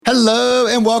Hello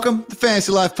and welcome to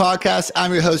Fantasy Life Podcast.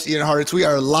 I'm your host, Ian Hartitz. We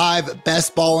are live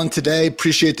best balling today.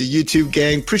 Appreciate the YouTube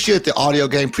gang. Appreciate the audio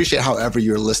gang. Appreciate however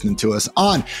you're listening to us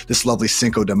on this lovely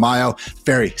Cinco de Mayo.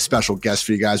 Very special guest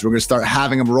for you guys. We're going to start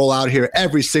having them roll out here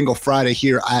every single Friday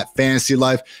here at Fantasy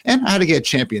Life. And I had to get a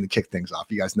champion to kick things off.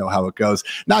 You guys know how it goes.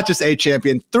 Not just a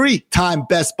champion, three-time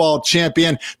best ball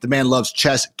champion. The man loves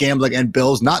chess, gambling, and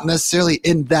bills. Not necessarily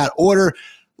in that order.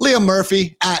 Liam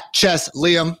Murphy at Chess.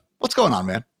 Liam, what's going on,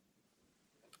 man?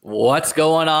 What's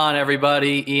going on,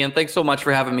 everybody? Ian, thanks so much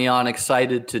for having me on.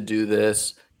 Excited to do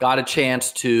this. Got a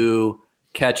chance to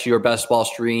catch your best ball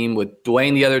stream with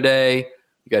Dwayne the other day.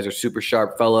 You guys are super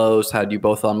sharp fellows. Had you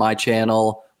both on my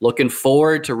channel. Looking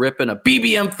forward to ripping a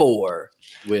BBM4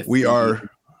 with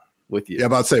you. Yeah,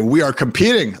 about to say, we are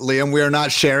competing, Liam. We are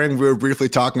not sharing. We were briefly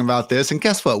talking about this. And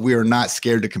guess what? We are not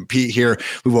scared to compete here.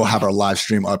 We will have our live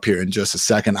stream up here in just a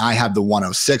second. I have the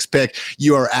 106 pick.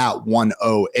 You are at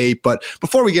 108. But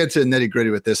before we get to the nitty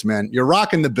gritty with this, man, you're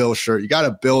rocking the Bills shirt. You got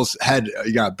a Bills head.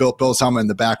 You got a Bills helmet in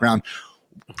the background.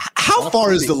 How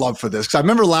far is the love for this? Because I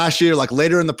remember last year, like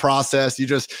later in the process, you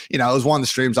just, it was one of the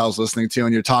streams I was listening to,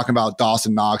 and you're talking about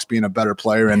Dawson Knox being a better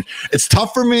player. And it's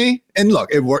tough for me. And look,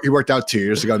 he worked out 2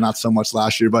 years ago, not so much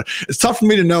last year, but it's tough for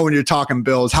me to know when you're talking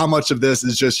Bills, how much of this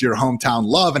is just your hometown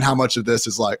love and how much of this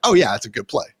is like, oh yeah, it's a good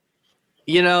play.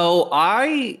 So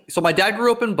my dad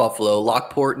grew up in Buffalo,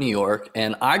 Lockport, New York,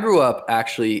 and I grew up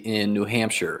actually in New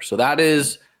Hampshire. So that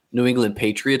is New England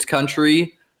Patriots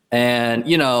country. And,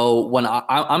 when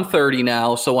I'm 30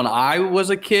 now, so when I was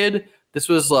a kid, this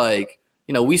was like,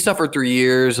 we suffered 3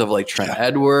 years of like Trent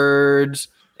Edwards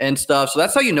and stuff. So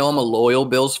that's how I'm a loyal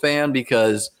Bills fan,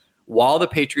 because while the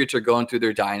Patriots are going through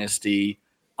their dynasty,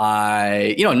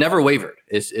 I, never wavered.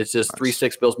 It's just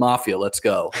 3-6 Bills Mafia. Let's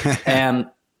go. And,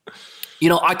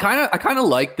 I kind of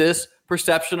like this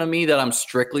perception of me that I'm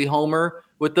strictly Homer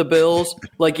with the Bills.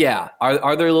 Like, yeah,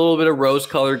 are there a little bit of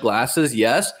rose-colored glasses?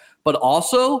 Yes. But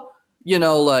also,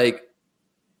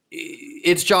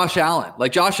 it's Josh Allen.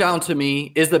 Like, Josh Allen to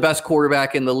me is the best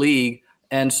quarterback in the league.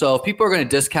 And so if people are going to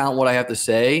discount what I have to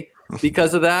say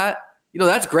because of that,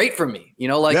 that's great for me.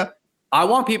 I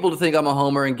want people to think I'm a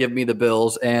homer and give me the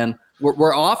Bills. And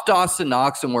we're off Dawson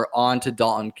Knox and we're on to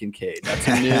Dalton Kincaid. That's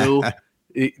a new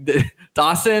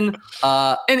Dawson.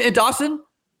 And Dawson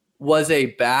was a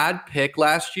bad pick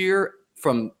last year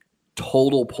from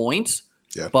total points.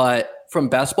 Yeah. But from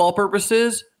best ball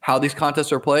purposes, how these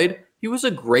contests are played, he was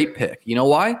a great pick. You know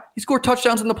why? He scored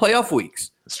touchdowns in the playoff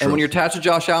weeks. And when you're attached to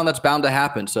Josh Allen, that's bound to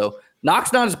happen. So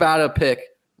Knox not as bad a pick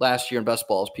last year in best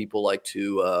ball as people like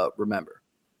to remember.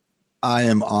 I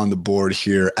am on the board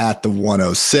here at the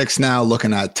 106 now,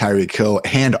 looking at Tyreek Hill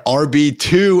and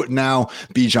RB2 now.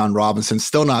 Bijan Robinson,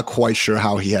 still not quite sure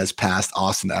how he has passed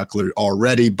Austin Eckler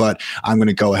already, but I'm going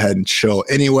to go ahead and chill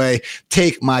anyway.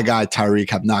 Take my guy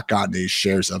Tyreek. Have not gotten any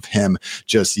shares of him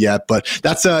just yet, but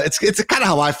that's it's kind of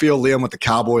how I feel, Liam, with the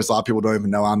Cowboys. A lot of people don't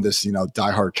even know I'm this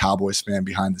diehard Cowboys fan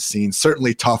behind the scenes.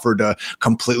 Certainly tougher to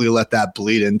completely let that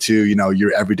bleed into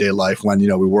your everyday life when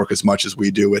we work as much as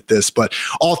we do with this. But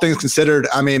all things considered,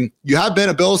 I mean, you have been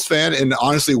a Bills fan and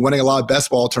honestly winning a lot of best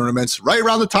ball tournaments right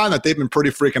around the time that they've been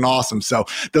pretty freaking awesome. So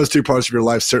those two parts of your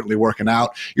life certainly working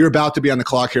out. You're about to be on the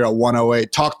clock here at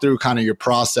 108. Talk through kind of your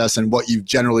process and what you've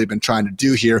generally been trying to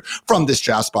do here from this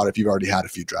draft spot if you've already had a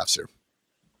few drafts here.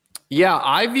 Yeah,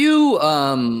 I view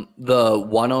the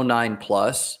 109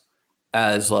 plus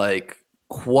as like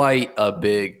quite a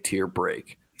big tier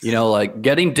break. Like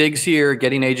getting Diggs here,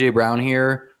 getting AJ Brown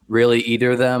here, really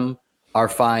either of them are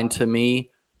fine to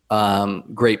me.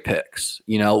 Great picks.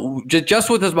 Just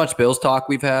with as much Bills talk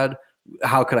we've had,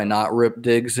 how could I not rip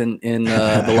Diggs in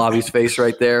the lobby's face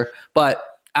right there? But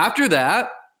after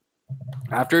that,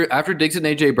 after Diggs and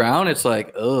AJ Brown, it's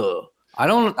like, I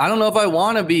don't know if I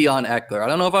want to be on Eckler. I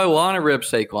don't know if I want to rip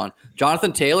Saquon.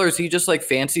 Jonathan Taylor, is he just like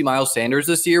fancy Miles Sanders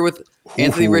this year with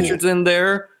Anthony Richardson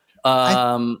there?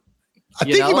 I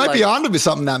think he might be onto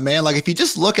something, that man. Like if you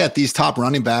just look at these top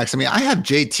running backs, I mean, I have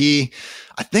JT.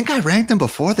 I think I ranked him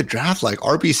before the draft, like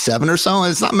RB7 or so. And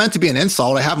it's not meant to be an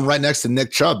insult. I have him right next to Nick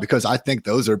Chubb because I think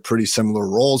those are pretty similar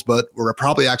roles, but we're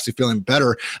probably actually feeling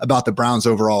better about the Browns'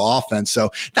 overall offense.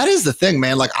 So that is the thing,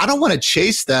 man. Like I don't want to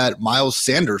chase that Miles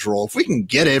Sanders role. If we can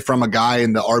get it from a guy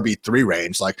in the RB3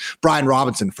 range, like Brian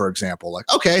Robinson, for example,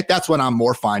 like, okay, that's when I'm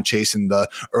more fine chasing the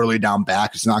early down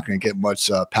back. It's not going to get much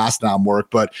pass down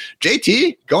work, but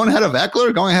JT going ahead of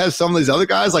Eckler, going ahead of some of these other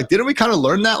guys, like didn't we kind of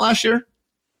learn that last year?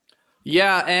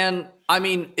 Yeah, and I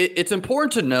mean, it's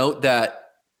important to note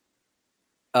that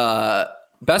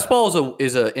best ball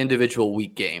is an individual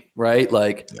week game, right?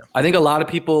 Like, yeah. I think a lot of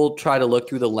people try to look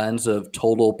through the lens of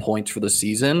total points for the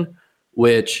season.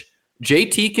 which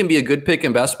JT can be a good pick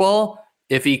in best ball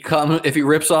if he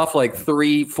rips off like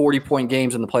 3 40-point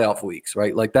games in the playoff weeks,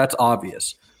 right? Like that's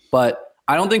obvious. But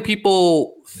I don't think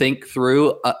people think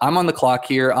through. I'm on the clock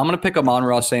here. I'm going to pick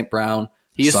Amon-Ra St. Brown.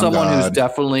 He is someone who's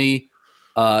definitely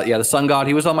the Sun God.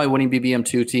 He was on my winning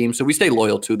BBM2 team, so we stay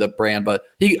loyal to the brand. But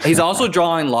he's also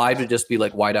drawing live to just be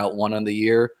like whiteout one on the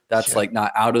year. That's like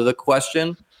not out of the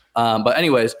question. But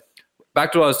anyways,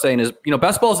 back to what I was saying is,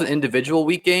 best ball is an individual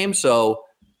week game. So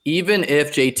even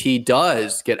if JT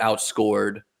does get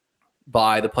outscored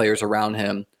by the players around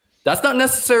him, that's not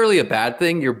necessarily a bad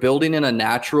thing. You're building in a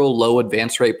natural low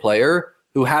advance rate player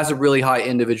who has a really high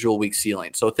individual week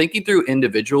ceiling. So thinking through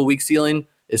individual week ceiling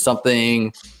is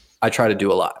something I try to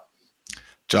do a lot.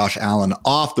 Josh Allen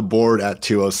off the board at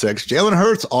 206. Jalen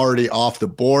Hurts already off the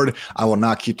board. I will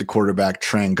not keep the quarterback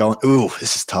train going. Ooh,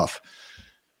 this is tough.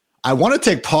 I want to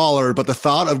take Pollard, but the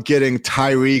thought of getting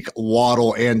Tyreek,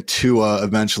 Waddle, and Tua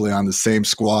eventually on the same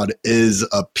squad is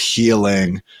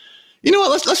appealing. You know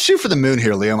what? Let's shoot for the moon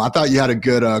here, Liam. I thought you had a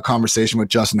good conversation with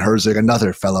Justin Herzig,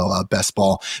 another fellow Best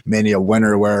Ball Mania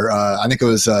winner, where I think it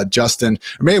was Justin,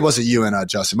 or maybe it wasn't you and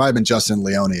Justin. It might have been Justin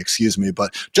Leone, excuse me.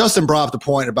 But Justin brought up the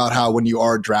point about how when you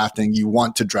are drafting, you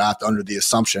want to draft under the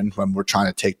assumption, when we're trying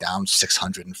to take down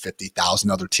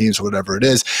 650,000 other teams or whatever it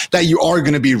is, that you are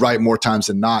going to be right more times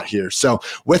than not here. So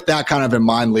with that kind of in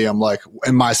mind, Liam, like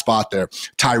in my spot there,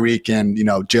 Tyreek and,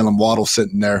 Jalen Waddle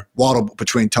sitting there, Waddle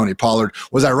between Tony Pollard.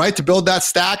 Was I right to build that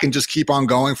stack and just keep on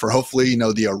going for hopefully,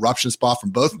 the eruption spot from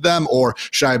both of them? Or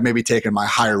should I have maybe taken my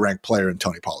higher ranked player in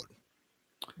Tony Pollard?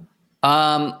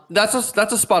 That's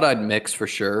a spot I'd mix for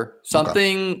sure.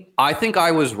 Something I think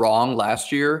I was wrong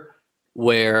last year,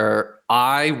 where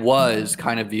I was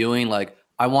kind of viewing like,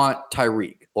 I want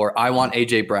Tyreek or I want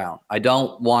AJ Brown. I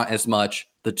don't want as much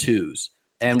the twos.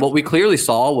 And what we clearly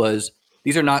saw was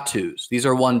these are not twos. These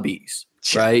are 1Bs,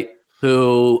 right?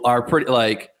 Who are pretty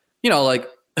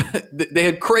they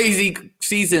had crazy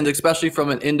seasons, especially from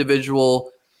an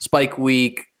individual spike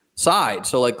week side.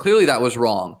 So like clearly that was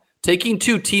wrong. Taking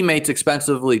two teammates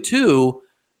expensively too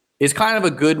is kind of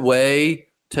a good way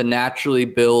to naturally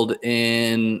build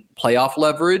in playoff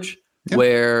leverage,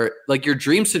 where like your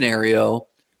dream scenario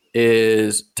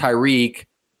is Tyreek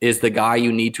is the guy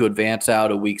you need to advance out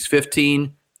of weeks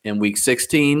 15 and week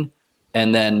 16.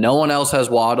 And then no one else has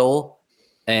Waddle,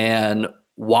 and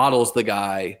Waddle's the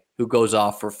guy who goes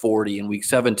off for 40 in week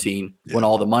 17 when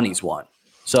all the money's won.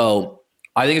 So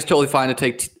I think it's totally fine to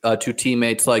take two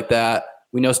teammates like that.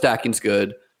 We know stacking's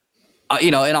good.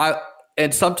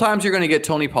 And sometimes you're going to get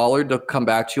Tony Pollard to come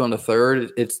back to you on the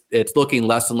third. It's looking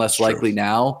less and less likely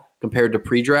now compared to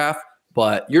pre-draft,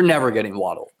 but you're never getting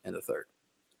Waddle in the third.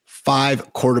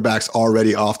 5 quarterbacks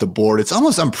already off the board. It's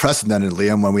almost unprecedented,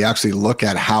 Liam, when we actually look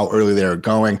at how early they're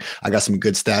going. I got some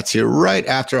good stats here right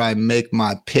after I make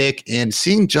my pick, and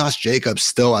seeing Josh Jacobs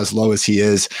still as low as he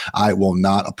is, I will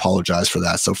not apologize for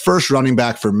that. So first running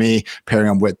back for me,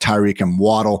 pairing him with Tyreek and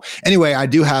Waddle. Anyway, I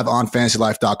do have on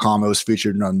fantasylife.com, it was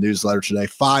featured in our newsletter today,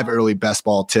 5 early best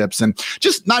ball tips, and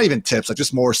just not even tips, like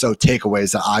just more so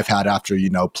takeaways that I've had after,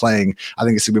 playing. I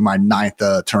think it's going to be my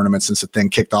 9th tournament since the thing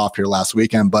kicked off here last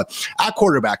weekend. But at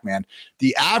quarterback, man,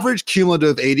 the average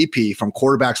cumulative ADP from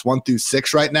quarterbacks 1 through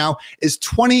 6 right now is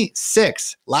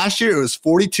 26. Last year, it was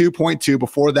 42.2.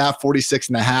 Before that,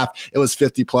 46.5. It was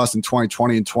 50 plus in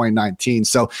 2020 and 2019.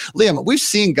 So, Liam, we've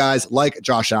seen guys like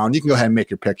Josh Allen. You can go ahead and make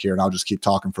your pick here, and I'll just keep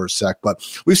talking for a sec. But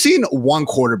we've seen one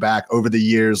quarterback over the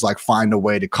years like find a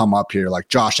way to come up here, like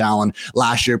Josh Allen.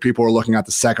 Last year, people were looking at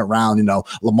the second round.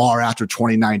 Lamar after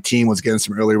 2019 was getting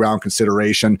some early round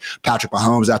consideration. Patrick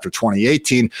Mahomes after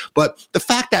 2018. But the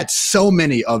fact that so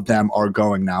many of them are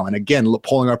going now, and again,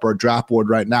 pulling up our draft board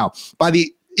right now,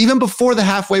 even before the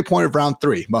halfway point of round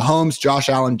 3, Mahomes, Josh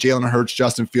Allen, Jalen Hurts,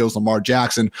 Justin Fields, Lamar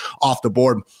Jackson off the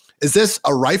board. Is this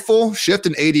a rightful shift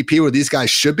in ADP where these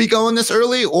guys should be going this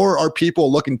early, or are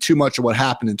people looking too much at what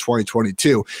happened in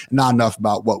 2022 and not enough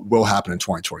about what will happen in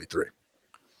 2023?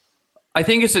 I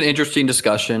think it's an interesting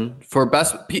discussion. For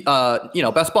best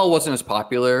ball wasn't as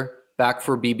popular back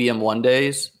for BBM 1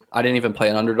 days. I didn't even play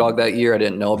an underdog that year. I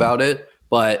didn't know about it,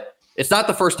 but it's not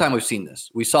the first time we've seen this.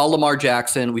 We saw Lamar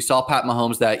Jackson. We saw Pat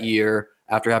Mahomes that year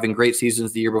after having great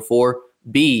seasons the year before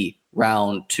be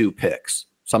round 2 picks,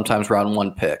 sometimes round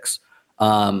 1 picks.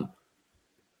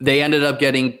 They ended up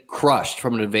getting crushed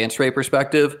from an advance rate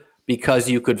perspective because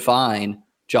you could find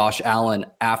Josh Allen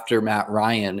after Matt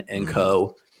Ryan and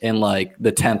co in like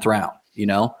the 10th round,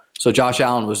 So Josh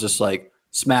Allen was just like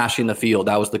smashing the field.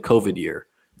 That was the COVID year.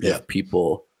 Yeah. If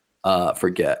people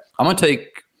forget. I'm going to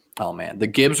take, the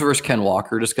Gibbs versus Ken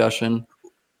Walker discussion.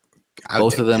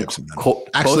 Both of them.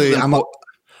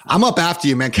 I'm up after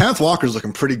you, man. Kenneth Walker's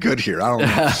looking pretty good here. I don't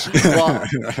know. Well,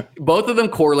 both of them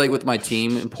correlate with my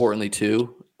team importantly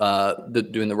too,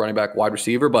 doing the running back wide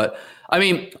receiver. But I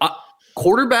mean,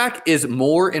 quarterback is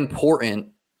more important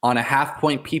on a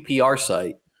half-point PPR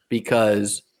site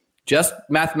because just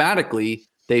mathematically,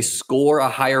 they score a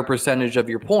higher percentage of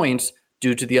your points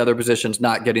due to the other positions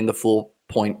not getting the full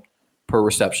point per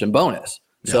reception bonus.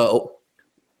 Yeah. So,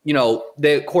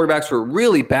 the quarterbacks were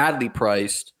really badly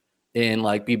priced in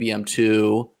like BBM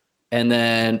 2 and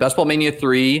then Best Ball Mania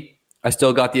 3. I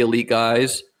still got the elite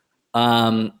guys.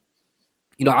 I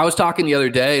was talking the other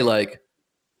day,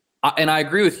 and I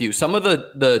agree with you. Some of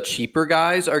the cheaper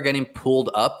guys are getting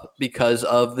pulled up because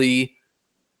of the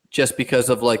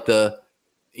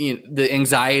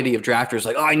anxiety of drafters.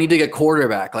 Like, oh, I need to get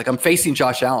quarterback. Like I'm facing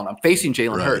Josh Allen. I'm facing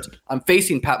Jalen Hurts. I'm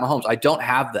facing Pat Mahomes. I don't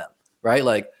have them. Right.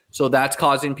 Like, so that's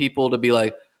causing people to be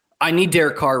like, I need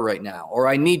Derek Carr right now, or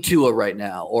I need Tua right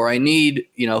now, or I need,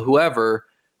 whoever.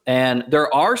 And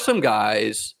there are some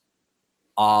guys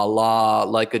a la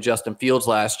like a Justin Fields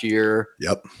last year.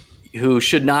 Yep. Who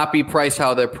should not be priced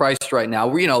how they're priced right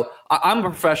now. I'm a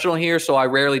professional here, so I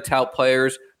rarely tout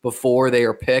players before they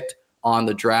are picked on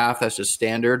the draft. That's just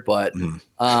standard. But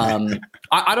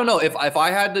I don't know. If I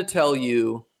had to tell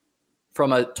you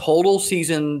from a total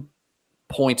season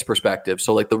points perspective,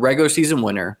 so like the regular season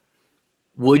winner,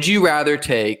 would you rather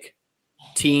take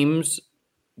teams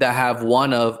that have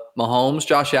one of Mahomes,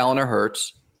 Josh Allen, or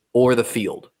Hurts, or the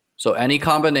field? So any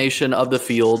combination of the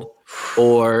field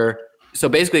so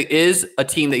basically, is a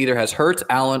team that either has Hurts,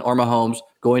 Allen, or Mahomes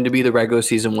going to be the regular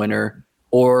season winner,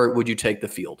 or would you take the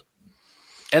field?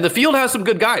 And the field has some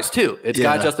good guys, too. It's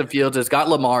got Justin Fields. It's got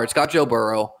Lamar. It's got Joe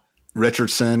Burrow.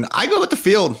 Richardson. I go with the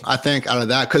field, I think, out of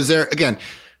that. Because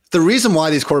the reason why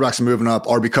these quarterbacks are moving up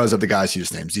are because of the guys you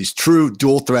just named. These true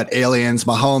dual threat aliens.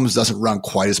 Mahomes doesn't run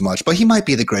quite as much, but he might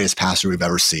be the greatest passer we've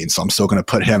ever seen. So I'm still going to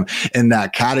put him in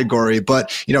that category.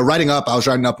 But, I was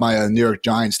writing up my New York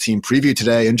Giants team preview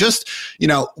today. And just,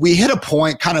 we hit a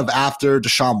point kind of after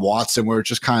Deshaun Watson where it's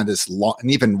just kind of this long, and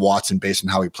even Watson based on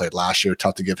how he played last year,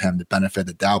 tough to give him the benefit of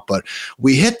the doubt. But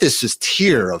we hit this just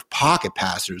tier of pocket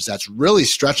passers that's really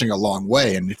stretching a long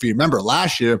way. And if you remember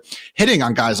last year, hitting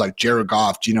on guys like Jared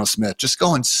Goff, Geno Smith, just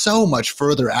going so much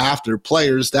further after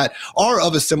players that are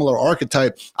of a similar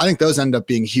archetype. I think those end up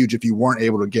being huge if you weren't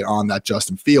able to get on that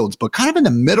Justin Fields. But kind of in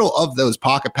the middle of those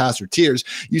pocket passer tiers,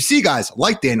 you see guys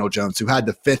like Daniel Jones, who had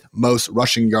the 5th most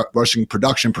rushing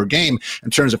production per game in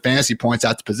terms of fantasy points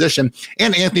at the position,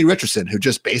 and Anthony Richardson, who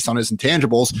just based on his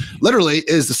intangibles, literally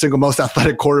is the single most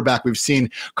athletic quarterback we've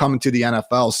seen come into the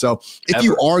NFL. So if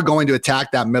you are going to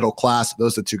attack that middle class,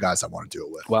 those are the two guys I want to do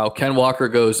it with. Wow, Ken Walker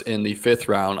goes in the 5th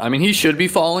round. I mean, he should be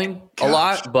falling a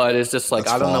lot, but it's just like,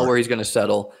 I don't know where he's going to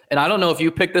settle. And I don't know if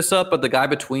you picked this up, but the guy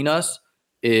between us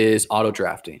is auto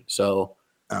drafting. So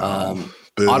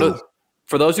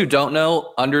for those who don't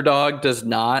know, Underdog does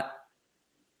not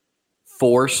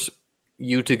force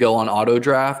you to go on auto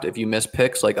draft if you miss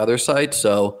picks like other sites.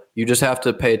 So you just have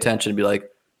to pay attention and be like,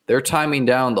 they're timing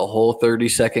down the whole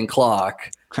 30-second clock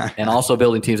and also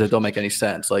building teams that don't make any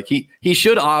sense. Like he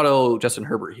should auto Justin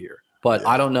Herbert here, but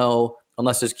I don't know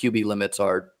unless his QB limits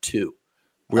are 2.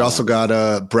 We also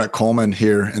got Brett Coleman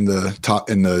here in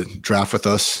the draft with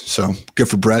us. So good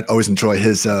for Brett. Always enjoy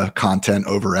his content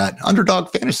over at Underdog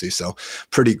Fantasy. So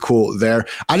pretty cool there.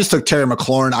 I just took Terry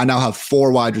McLaurin. I now have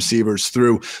 4 wide receivers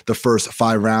through the first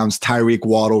 5 rounds. Tyreek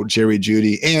Waddle, Jerry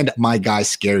Jeudy, and my guy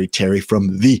Scary Terry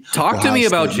from the Talk to me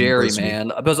about Jerry,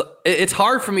 man. Because it's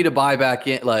hard for me to buy back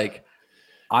in. Like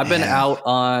I've been out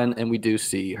on, and we do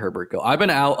see Herbert go.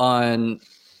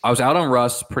 I was out on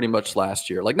Russ pretty much last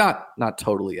year. Like not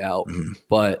totally out,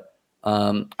 but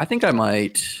I think I'm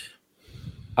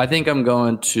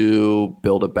going to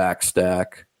build a back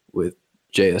stack with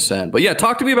JSN. But yeah,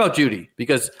 talk to me about Jeudy,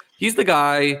 because he's the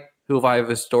guy who I've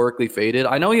historically faded.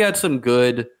 I know he had some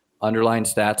good underlying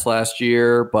stats last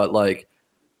year, but like,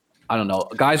 I don't know.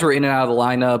 Guys were in and out of the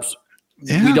lineups.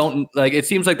 Yeah. We don't like, it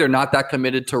seems like they're not that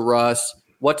committed to Russ.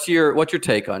 What's your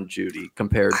take on Jeudy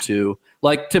compared to,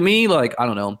 like, to me, like, I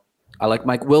don't know. I like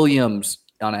Mike Williams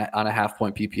on a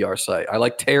half-point PPR site. I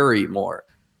like Terry more.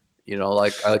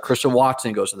 Like I like Christian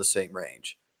Watson goes to the same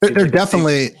range. They're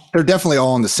definitely They're definitely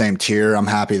all in the same tier. I'm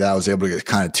happy that I was able to get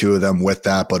kind of two of them with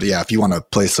that. But yeah, if you want to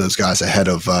place those guys ahead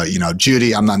of,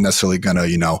 Judy, I'm not necessarily going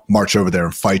to, march over there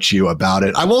and fight you about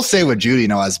it. I will say with Judy,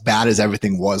 as bad as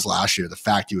everything was last year, the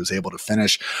fact he was able to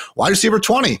finish wide receiver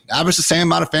 20, average the same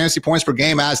amount of fantasy points per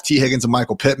game as T. Higgins and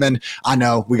Michael Pittman. I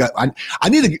know what I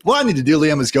need to do,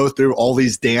 Liam, is go through all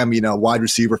these damn, wide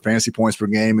receiver fantasy points per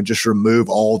game and just remove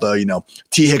all the,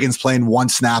 T. Higgins playing one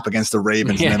snap against the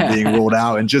Ravens and then being ruled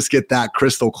out and just get that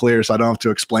crystal clear so I don't have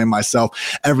to explain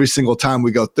myself every single time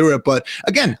we go through it. But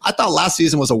again, I thought last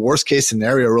season was a worst case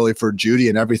scenario really for Judy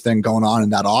and everything going on in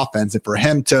that offense. And for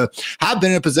him to have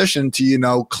been in a position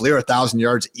to, clear 1,000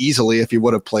 yards easily if he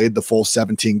would have played the full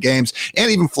 17 games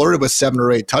and even flirted with 7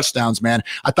 or 8 touchdowns, man,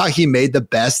 I thought he made the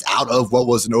best out of what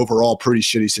was an overall pretty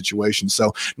shitty situation.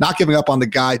 So not giving up on the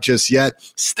guy just yet.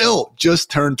 Still just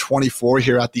turned 24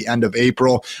 here at the end of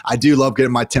April. I do love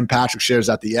getting my Tim Patrick shares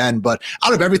at the end, but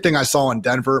out of everything I saw in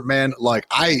Denver, man, like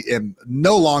I am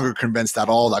no longer convinced at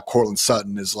all that Cortland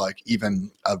Sutton is like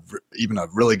even a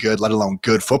really good, let alone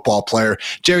good football player.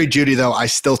 Jerry Jeudy, though, I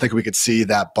still think we could see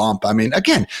that bump. I mean,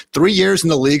 again, 3 years in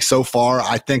the league so far.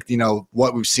 I think,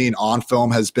 what we've seen on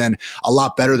film has been a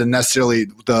lot better than necessarily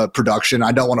the production.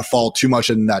 I don't want to fall too much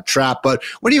in that trap, but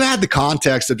when you add the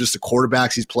context of just the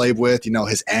quarterbacks he's played with,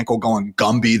 his ankle going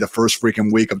Gumby the first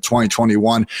freaking week of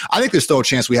 2021, I think there's still a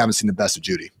chance we haven't seen the best of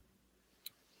Jeudy.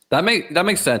 That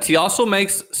makes sense. He also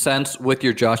makes sense with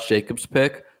your Josh Jacobs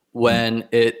pick when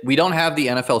we don't have the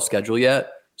NFL schedule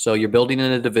yet. So you're building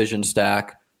in a division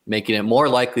stack, making it more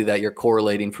likely that you're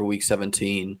correlating for week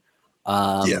 17.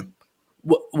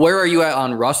 Where are you at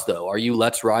on Russ though? Are you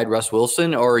let's ride Russ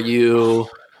Wilson, or are you?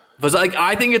 Because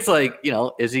I think it's like,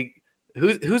 is he?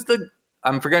 Who's the?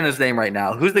 I'm forgetting his name right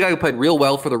now. Who's the guy who played real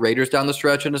well for the Raiders down the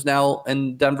stretch and is now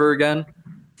in Denver again?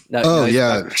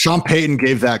 Sean Payton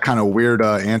gave that kind of weird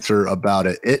answer about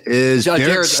it. It is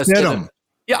Jarrett Stidham.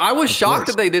 Yeah, I was shocked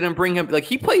that they didn't bring him. Like,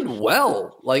 he played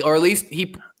well, or at least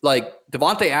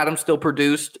Devontae Adams still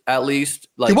produced at least.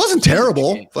 He wasn't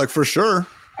terrible, for sure.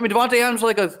 I mean, Devontae Adams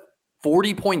like a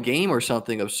 40-point game or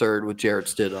something absurd with Jarrett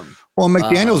Stidham. Well,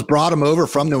 McDaniels brought him over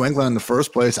from New England in the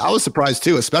first place. I was surprised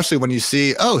too, especially when you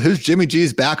see, who's Jimmy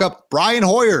G's backup? Brian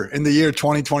Hoyer in the year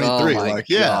 2023.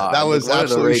 That was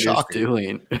absolutely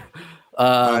shocking.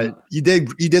 You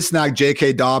did snag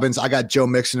J.K. Dobbins. I got Joe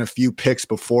Mixon a few picks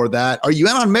before that. Are you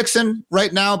in on Mixon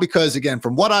right now? Because again,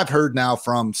 from what I've heard now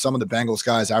from some of the Bengals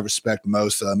guys I respect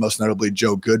most notably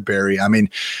Joe Goodberry, I mean,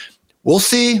 we'll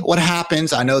see what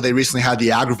happens. I know they recently had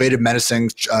the aggravated menacing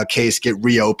case get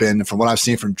reopened. From what I've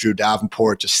seen from Drew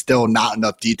Davenport, just still not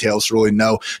enough details to really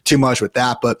know too much with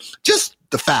that. But just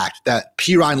the fact that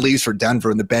Pirine leaves for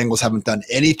Denver and the Bengals haven't done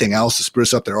anything else to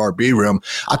spruce up their RB room,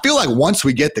 I feel like once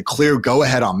we get the clear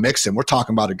go-ahead on Mixon, we're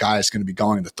talking about a guy that's going to be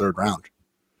going in the 3rd round.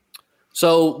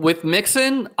 So with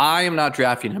Mixon, I am not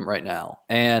drafting him right now.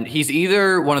 And he's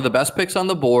either one of the best picks on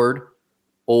the board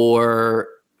or,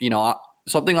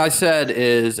 something I said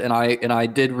is, and I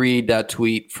did read that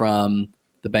tweet from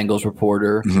the Bengals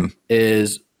reporter,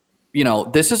 is,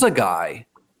 this is a guy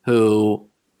who,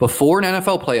 before an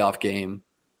NFL playoff game,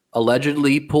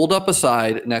 allegedly pulled up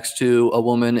aside next to a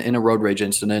woman in a road rage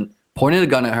incident, pointed a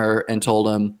gun at her, and told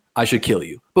him, "I should kill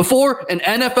you." Before an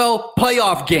NFL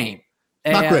playoff game.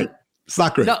 And not great. It's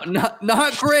not great.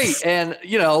 Not great. And,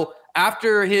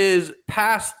 after his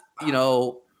past,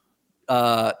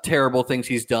 terrible things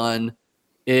he's done,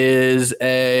 is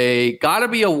gotta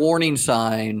be a warning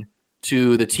sign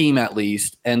to the team at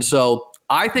least. And so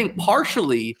I think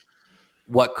partially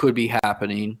what could be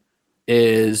happening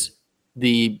is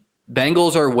the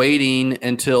Bengals are waiting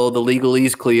until the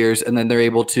legalese clears and then they're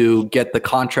able to get the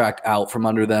contract out from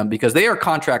under them because they are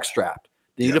contract strapped.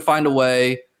 They need to find a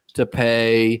way to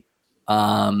pay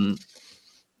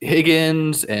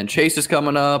Higgins, and Chase is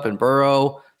coming up, and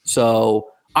Burrow. So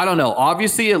I don't know.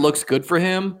 Obviously it looks good for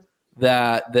him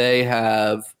that they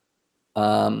have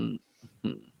real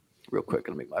quick,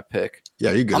 gonna make my pick.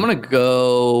 Yeah, you good. I'm gonna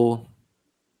go.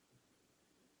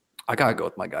 I gotta go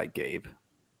with my guy Gabe.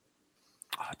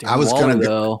 I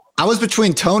was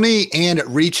between Tony and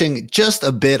reaching just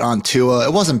a bit on Tua.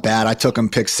 It wasn't bad. I took him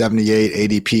pick 78,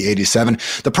 ADP 87.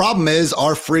 The problem is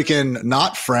our freaking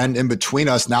not friend in between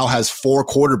us now has 4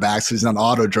 quarterbacks who's on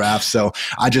auto draft. So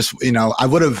I just, I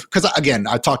would have, because again,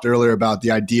 I talked earlier about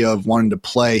the idea of wanting to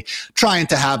play, trying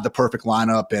to have the perfect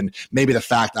lineup, and maybe the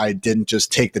fact I didn't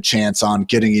just take the chance on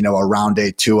getting, a round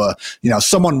 8 Tua.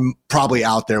 Someone probably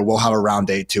out there will have a round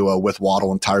 8 Tua with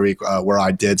Waddle and Tyreek where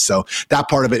I did. So that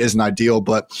part of it isn't ideal,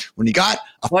 but when you got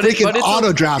a freaking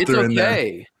auto drafter in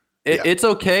there. it's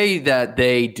okay that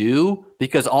they do,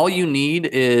 because all you need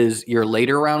is your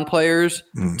later round players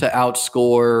to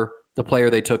outscore the player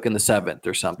they took in the 7th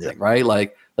or something, right?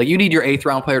 Like you need your 8th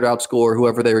round player to outscore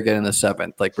whoever they were getting in the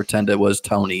 7th. Like pretend it was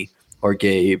Tony or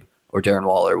Gabe or Darren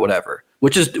Waller or whatever,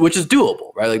 which is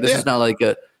doable, right? Like this is not like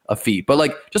a feat. But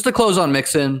like just to close on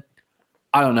Mixon,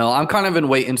 I don't know. I'm kind of in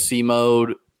wait and see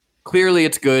mode. Clearly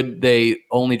it's good they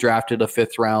only drafted a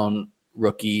 5th round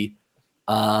rookie.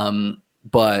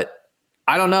 But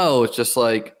I don't know. It's just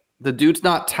like the dude's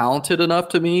not talented enough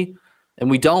to me. And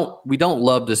we don't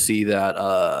love to see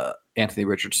that Anthony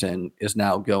Richardson is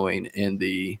now going in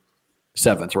the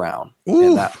 7th round.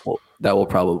 Ooh. And that will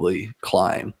probably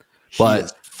climb.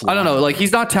 But I don't know. Like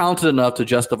he's not talented enough to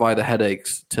justify the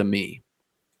headaches to me.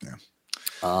 Yeah.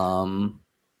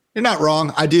 You're not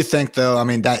wrong. I do think, though, I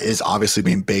mean, that is obviously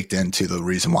being baked into the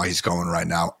reason why he's going right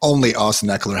now. Only Austin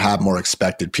Eckler had more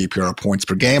expected PPR points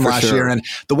per game last year. And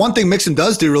the one thing Mixon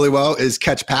does do really well is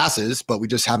catch passes, but we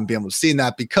just haven't been able to see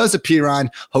that because of Pirine.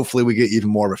 Hopefully we get even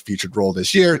more of a featured role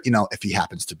this year, if he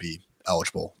happens to be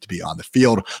eligible to be on the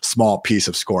field. Small piece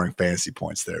of scoring fantasy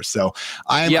points there. So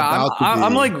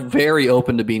I'm like very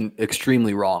open to being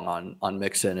extremely wrong on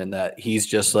Mixon, and that he's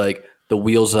just like the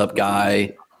wheels up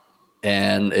guy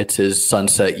and it's his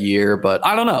sunset year. But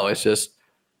I don't know. It's just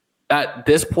at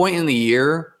this point in the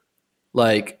year,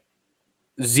 like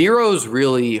zeros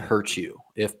really hurt you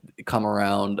if you come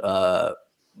around,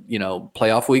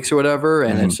 playoff weeks or whatever.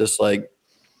 And it's just like,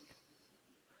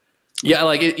 he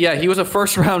was a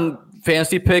 1st round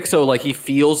fantasy pick. So like he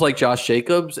feels like Josh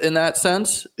Jacobs in that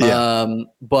sense. Yeah.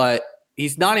 But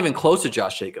he's not even close to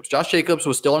Josh Jacobs. Josh Jacobs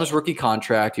was still on his rookie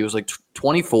contract. He was like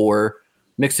 24.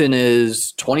 Mixon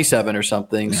is 27 or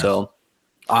something. Yeah. So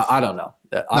I don't know.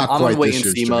 I'm in wait and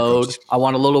see mode. I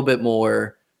want a little bit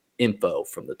more info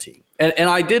from the team. And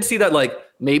I did see that like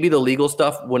maybe the legal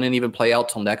stuff wouldn't even play out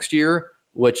till next year,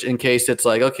 which in case it's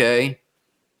like, okay,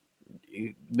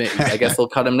 I guess they'll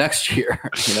cut him next year.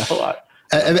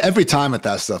 Every time with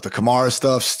that stuff, the Kamara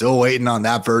stuff, still waiting on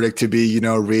that verdict to be,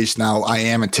 reached. Now, I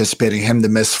am anticipating him to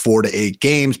miss 4 to 8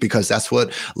 games because that's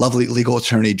what lovely legal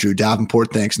attorney Drew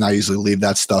Davenport thinks, and I usually leave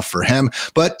that stuff for him.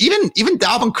 But even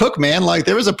Dalvin Cook, man, like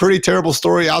there was a pretty terrible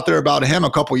story out there about him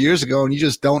a couple years ago, and you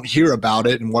just don't hear about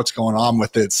it and what's going on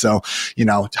with it. So,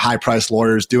 high-priced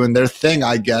lawyers doing their thing,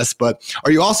 I guess. But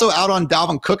are you also out on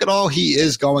Dalvin Cook at all? He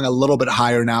is going a little bit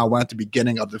higher now. Went at the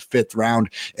beginning of the 5th round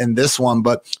in this one,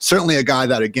 but certainly a guy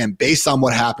that, again, based on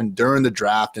what happened during the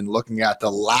draft and looking at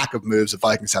the lack of moves the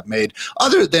Vikings have made,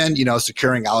 other than,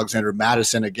 securing Alexander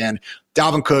Mattison, again,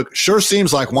 Dalvin Cook sure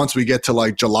seems like once we get to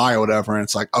like July or whatever, and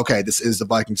it's like, okay, this is the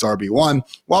Vikings RB1,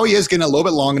 while he is getting a little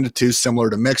bit long in the tooth,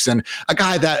 similar to Mixon, a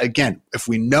guy that, again, if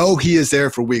we know he is there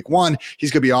for week 1,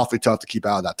 he's going to be awfully tough to keep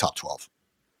out of that top 12.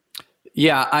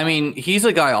 Yeah, I mean, he's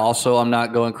a guy also I'm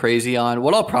not going crazy on.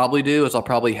 What I'll probably do is I'll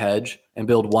probably hedge and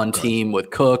build one team with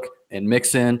Cook and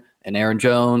Mixon and Aaron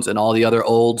Jones and all the other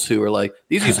olds who are like,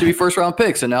 these used to be 1st round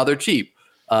picks and now they're cheap.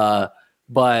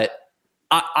 But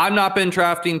I've not been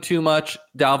drafting too much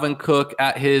Dalvin Cook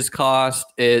at his cost.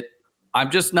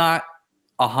 I'm just not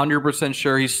 100%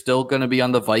 sure he's still going to be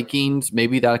on the Vikings.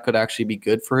 Maybe that could actually be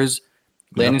good for his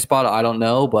landing spot. I don't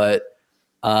know. But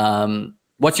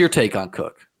what's your take on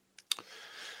Cook?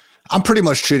 I'm pretty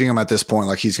much treating him at this point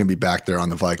like he's going to be back there on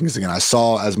the Vikings again. I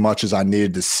saw as much as I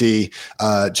needed to see.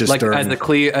 Just like as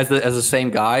the same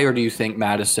guy, or do you think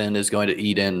Madison is going to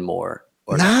eat in more?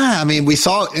 Nah, I mean, we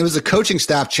saw it was a coaching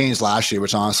staff change last year,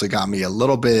 which honestly got me a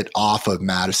little bit off of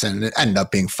Madison. And it ended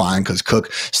up being fine because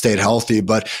Cook stayed healthy.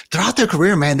 But throughout their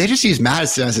career, man, they just use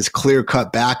Madison as his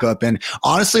clear-cut backup. And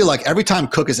honestly, like every time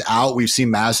Cook is out, we've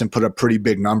seen Madison put up pretty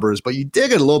big numbers. But you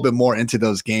dig it a little bit more into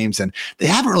those games, and they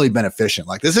haven't really been efficient.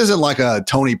 Like this isn't like a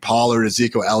Tony Pollard,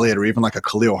 Ezekiel Elliott, or even like a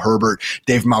Khalil Herbert,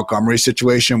 Dave Montgomery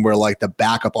situation where like the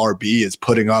backup RB is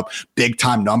putting up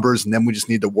big-time numbers, and then we just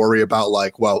need to worry about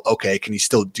like, well, okay, can he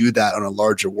still do that on a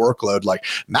larger workload? Like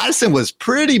Madison was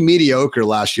pretty mediocre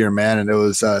last year, man. And it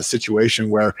was a situation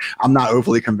where I'm not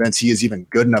overly convinced he is even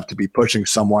good enough to be pushing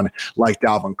someone like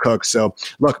Dalvin Cook. So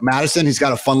look, Madison, he's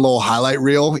got a fun little highlight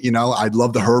reel. I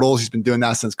love the hurdles. He's been doing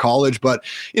that since college, but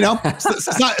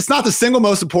it's not the single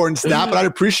most important stat, but I'd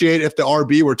appreciate if the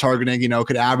RB we're targeting,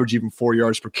 could average even 4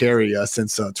 yards per carry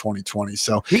since 2020.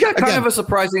 So he got kind of a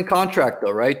surprising contract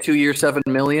though, right? 2 years, $7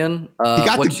 million. He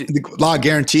got the law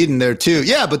guaranteed in there too.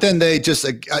 Yeah, but then they just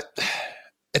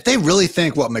if they really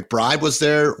think McBride was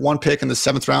their one pick in the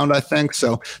 7th round, I think.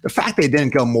 So the fact they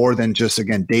didn't go more than just,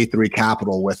 again, day 3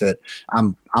 capital with it,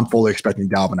 I'm fully expecting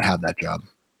Dalvin to have that job.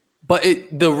 But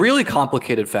the really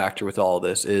complicated factor with all of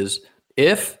this is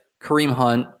if Kareem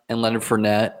Hunt and Leonard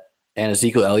Fournette and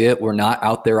Ezekiel Elliott were not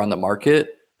out there on the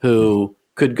market, who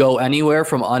could go anywhere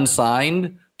from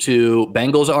unsigned to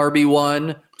Bengals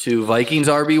RB1 to Vikings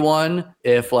RB1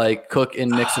 if like Cook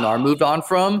and Mixon are moved on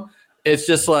from, it's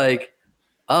just like,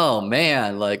 oh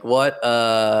man, like what?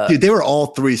 Dude, they were all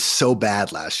three so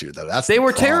bad last year, though. They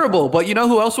were terrible. But you know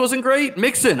who else wasn't great?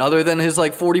 Mixon, other than his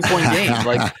like 40-point game.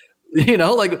 Like, you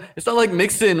know, like it's not like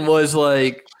Mixon was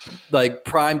like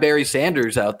prime Barry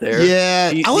Sanders out there.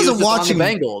 Yeah, I wasn't watching the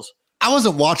Bengals. I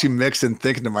wasn't watching Mixon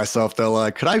thinking to myself though,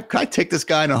 like, could I take this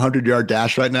guy in a 100-yard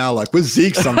dash right now? Like with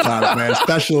Zeke sometimes, man,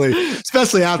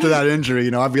 especially after that injury,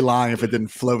 you know, I'd be lying if it didn't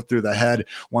float through the head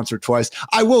once or twice.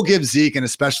 I will give Zeke and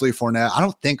especially Fournette. I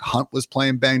don't think Hunt was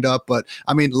playing banged up, but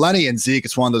I mean, Lenny and Zeke,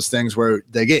 it's one of those things where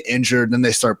they get injured and then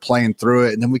they start playing through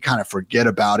it. And then we kind of forget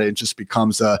about it. It just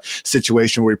becomes a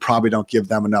situation where we probably don't give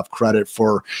them enough credit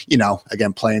for, you know,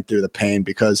 again, playing through the pain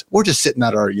because we're just sitting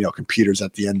at our, you know, computers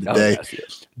at the end of the day.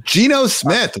 Yes. Geno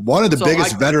Smith, one of the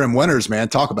biggest veteran winners, man.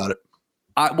 Talk about it.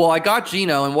 I got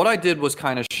Geno, and what I did was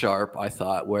kind of sharp, I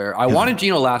thought, where I wanted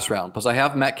Geno last round because I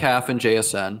have Metcalf and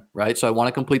JSN, right? So I want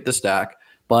to complete the stack.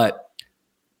 But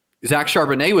Zach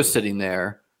Charbonnet was sitting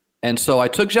there. And so I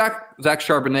took Zach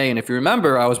Charbonnet, and if you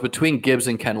remember, I was between Gibbs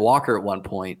and Ken Walker at one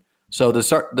point. So the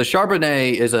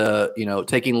Charbonnet is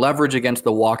taking leverage against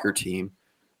the Walker team.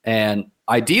 And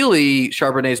ideally,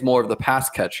 Charbonnet is more of the pass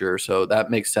catcher, so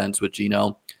that makes sense with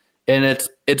Geno. And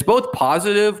it's both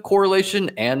positive correlation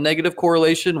and negative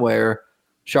correlation, where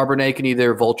Charbonnet can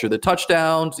either vulture the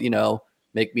touchdowns, you know,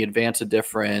 make me advance a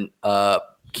different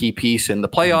key piece in the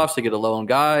playoffs to get a lone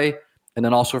guy, and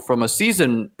then also from a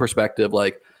season perspective,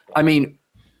 like, I mean,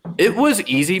 it was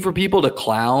easy for people to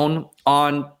clown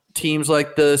on teams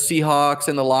like the Seahawks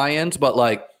and the Lions, but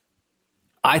like,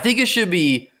 I think it should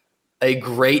be a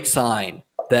great sign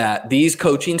that these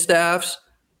coaching staffs,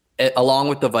 along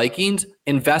with the Vikings,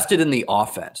 invested in the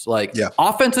offense. Like,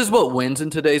 offense is what wins in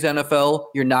today's NFL.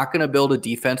 You're not going to build a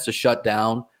defense to shut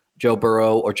down Joe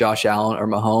Burrow or Josh Allen or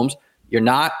Mahomes. You're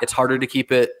not. It's harder to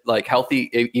keep it like healthy,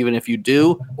 even if you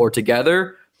do, or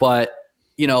together. But,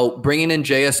 you know, bringing in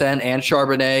JSN and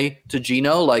Charbonnet to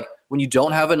Geno, like when you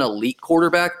don't have an elite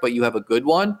quarterback, but you have a good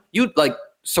one, you like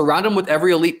surround him with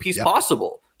every elite piece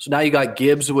possible. So now you got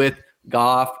Gibbs with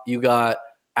Goff, you got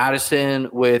Addison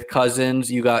with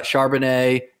Cousins, you got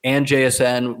Charbonnet and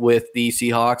JSN with the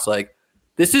Seahawks. Like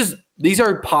these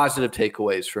are positive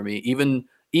takeaways for me, even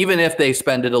if they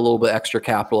spended a little bit extra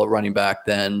capital at running back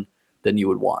than you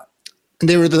would want. And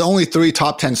they were the only 3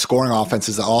 top 10 scoring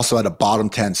offenses that also had a bottom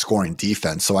 10 scoring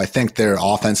defense. So I think their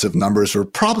offensive numbers were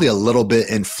probably a little bit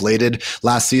inflated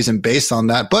last season based on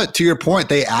that. But to your point,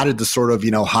 they added the sort of,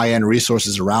 you know, high-end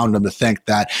resources around them to think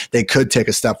that they could take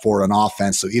a step forward on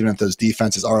offense. So even if those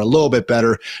defenses are a little bit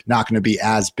better, not going to be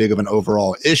as big of an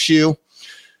overall issue.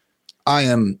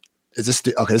 This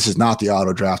is not the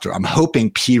auto drafter. I'm hoping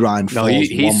P. Ryan falls. No,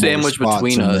 he's sandwiched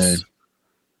between us.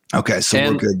 Okay, so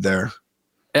we're good there.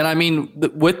 And I mean,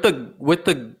 with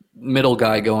the middle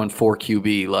guy going for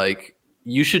QB, like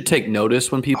you should take notice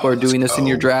when people are doing this in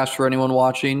your drafts for anyone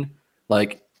watching.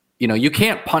 Like, you know, you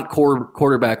can't punt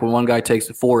quarterback when one guy takes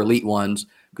the 4 elite ones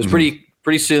because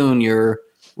pretty soon you're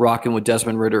rocking with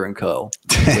Desmond Ridder and co,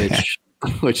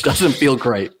 which doesn't feel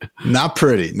great. Not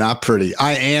pretty.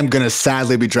 I am going to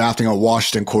sadly be drafting a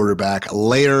Washington quarterback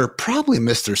later, probably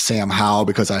Mr. Sam Howell,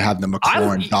 because I have the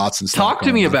McLaurin Dotson. Talk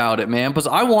to me about it, man, because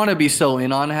I want to be so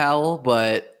in on Howell,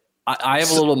 but I have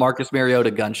a little Marcus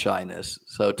Mariota gun shyness.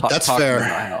 So that's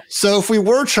fair. So if we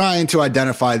were trying to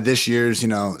identify this year's, you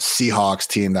know, Seahawks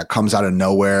team that comes out of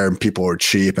nowhere and people are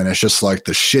cheap and it's just like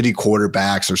the shitty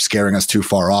quarterbacks are scaring us too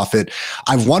far off it,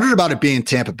 I've wondered about it being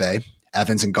Tampa Bay.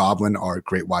 Evans and Godwin are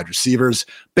great wide receivers.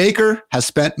 Baker has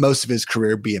spent most of his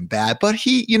career being bad, but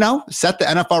he, you know, set the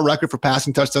NFL record for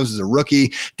passing touchdowns as a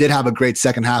rookie, did have a great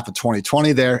second half of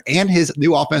 2020 there, and his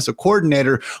new offensive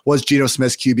coordinator was Geno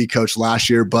Smith's QB coach last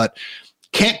year, but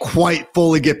can't quite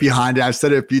fully get behind it. I've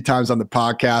said it a few times on the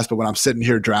podcast, but when I'm sitting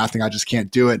here drafting, I just can't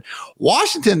do it.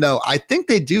 Washington, though, I think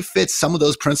they do fit some of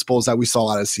those principles that we saw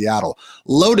out of Seattle.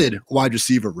 Loaded wide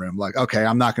receiver room. Like, okay,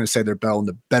 I'm not going to say they're better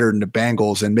than the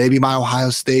Bengals, and maybe my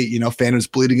Ohio State, you know, fan is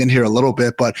bleeding in here a little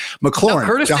bit, but McLaurin,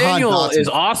 Curtis Daniel is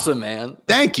awesome, man.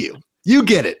 Thank you. You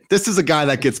get it. This is a guy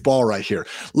that gets ball right here.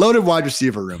 Loaded wide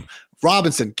receiver room.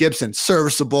 Robinson, Gibson,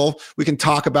 serviceable. We can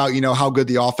talk about, how good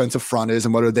the offensive front is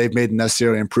and whether they've made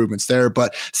necessary improvements there.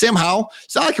 But Sam Howell,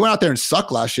 it's not like he went out there and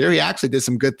sucked last year. He actually did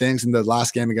some good things in the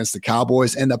last game against the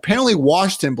Cowboys, and apparently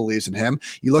Washington believes in him.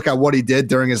 You look at what he did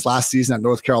during his last season at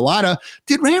North Carolina,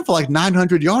 ran for like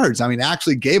 900 yards. I mean,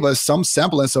 actually gave us some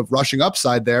semblance of rushing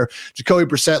upside there. Jacoby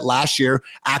Brissett last year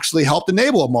actually helped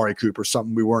enable Amari Cooper,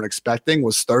 something we weren't expecting,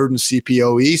 was third in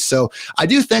CPOE. So I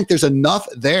do think there's enough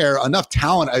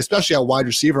talent, especially at wide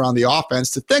receiver on the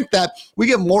offense, to think that we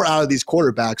get more out of these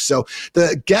quarterbacks. So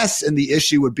the guess and the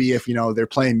issue would be if, they're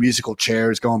playing musical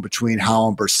chairs going between Howell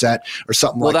and Brissett or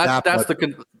something like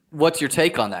that. What's your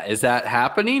take on that? Is that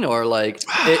happening? Or like,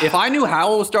 if I knew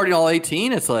Howell was starting all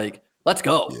 18, it's like, let's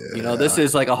go. Yeah. This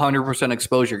is like 100%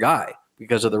 exposure guy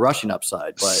because of the rushing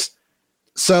upside. But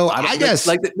so I guess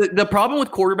like the problem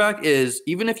with quarterback is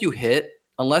even if you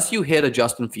unless you hit a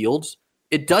Justin Fields,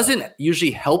 it doesn't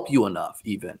usually help you enough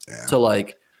even to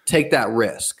like take that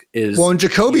risk. And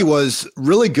Jacoby was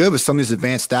really good with some of these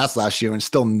advanced stats last year and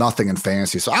still nothing in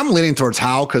fantasy. So I'm leaning towards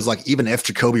Howell because like even if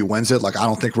Jacoby wins it, like I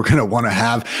don't think we're going to want to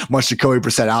have much Jacoby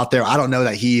Brissett out there. I don't know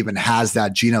that he even has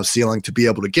that Geno ceiling to be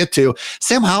able to get to.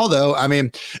 Sam Howell though, I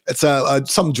mean, it's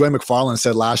something Joy McFarland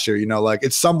said last year, like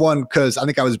it's someone, because I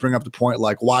think I was bringing up the point,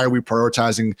 like why are we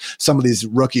prioritizing some of these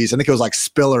rookies? I think it was like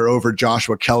Spiller over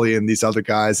Joshua Kelly and these other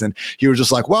guys. And he was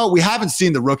just like, well, we haven't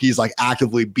seen the rookies like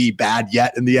actively be bad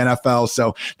yet in the NFL.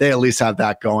 So they at least have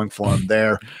that going for them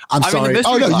there. I'm sorry.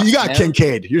 Oh no, you got man.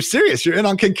 Kincaid. You're serious. You're in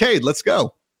on Kincaid. Let's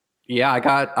go. Yeah,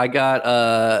 I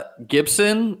got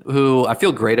Gibson, who I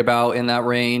feel great about in that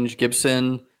range.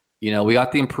 Gibson, we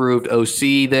got the improved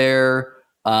OC there.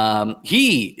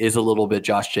 He is a little bit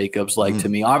Josh Jacobs like to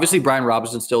me. Obviously, Brian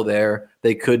Robinson's still there.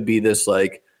 They could be this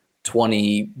like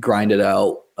 20 grinded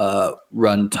out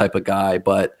run type of guy,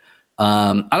 but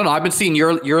I don't know. I've been seeing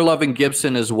you're loving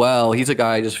Gibson as well. He's a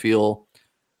guy I just feel,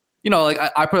 like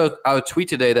I put out a tweet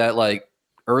today that like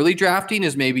early drafting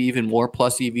is maybe even more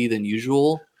plus EV than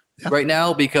usual right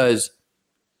now because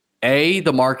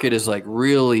the market is like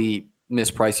really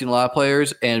mispricing a lot of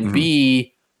players, and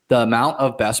B, the amount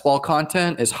of best ball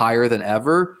content is higher than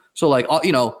ever. So like,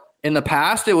 in the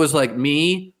past it was like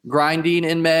me grinding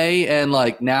in May, and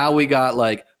like now we got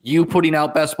like you putting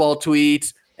out best ball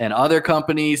tweets and other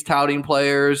companies touting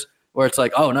players where it's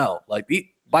like, oh no, like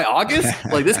by August,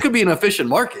 like this could be an efficient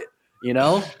market,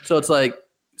 So it's like,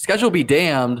 schedule be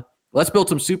damned. Let's build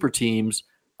some super teams.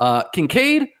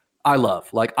 Kincaid, I love.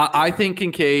 Like I think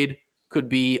Kincaid could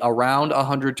be around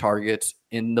 100 targets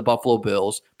in the Buffalo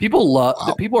Bills. People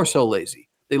are so lazy.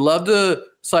 They love to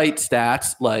cite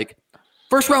stats like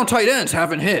first round tight ends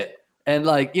haven't hit. And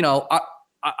like,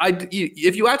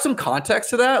 if you add some context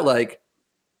to that, like,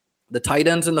 the tight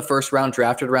ends in the first round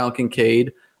drafted around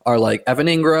Kincaid are like Evan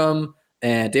Ingram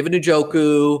and David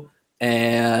Njoku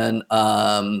and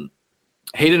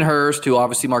Hayden Hurst, who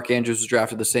obviously Mark Andrews was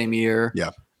drafted the same year.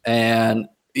 Yeah. And,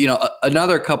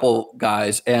 another couple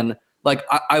guys. And like,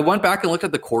 I went back and looked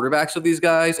at the quarterbacks of these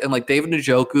guys, and like David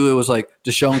Njoku, it was like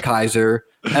Deshaun Kaiser.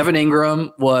 Evan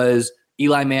Ingram was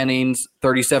Eli Manning's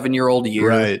 37-year-old year.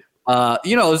 Right.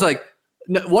 It was like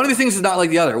one of these things is not like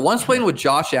the other. One's playing with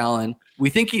Josh Allen. We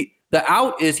think the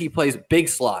out is he plays big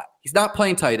slot. He's not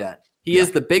playing tight end. He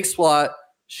is the big slot,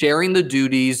 sharing the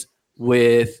duties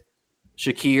with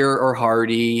Shakir or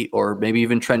Hardy or maybe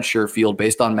even Trent Sherfield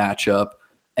based on matchup.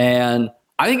 And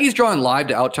I think he's drawing live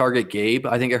to out-target Gabe.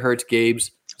 I think it hurts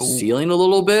Gabe's ceiling a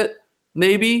little bit,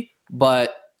 maybe.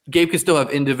 But Gabe can still have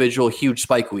individual huge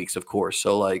spike weeks, of course.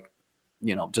 So, like,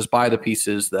 just buy the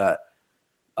pieces that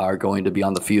are going to be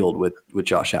on the field with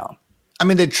Josh Allen. I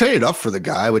mean, they traded up for the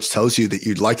guy, which tells you that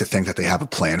you'd like to think that they have a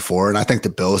plan for it. And I think the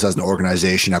Bills as an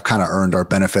organization have kind of earned our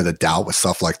benefit of the doubt with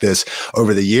stuff like this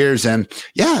over the years. And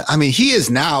yeah, I mean, he is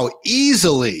now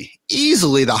easily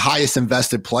the highest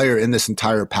invested player in this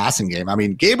entire passing game. I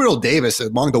mean, Gabriel Davis,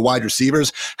 among the wide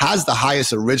receivers, has the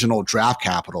highest original draft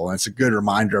capital. And it's a good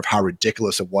reminder of how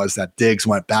ridiculous it was that Diggs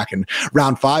went back in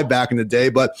round 5 back in the day.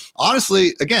 But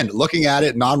honestly, again, looking at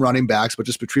it, non-running backs, but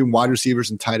just between wide receivers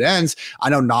and tight ends, I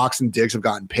know Knox and Diggs have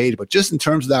gotten paid, but just in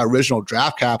terms of that original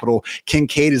draft capital,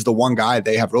 Kincaid is the one guy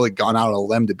they have really gone out on a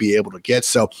limb to be able to get.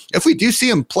 So if we do see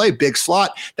him play big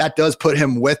slot, that does put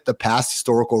him with the past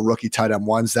historical rookie tight end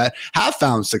ones that have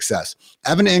found success.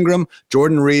 Evan Ingram,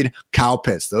 Jordan Reed, Kyle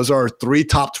Pitts. Those are 3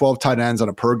 top 12 tight ends on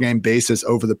a per game basis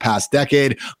over the past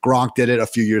decade. Gronk did it a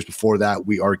few years before that.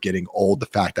 We are getting old. The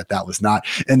fact that was not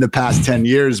in the past 10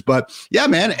 years, but yeah,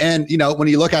 man. And when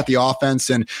you look at the offense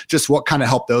and just what kind of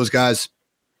helped those guys,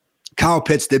 Kyle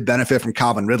Pitts did benefit from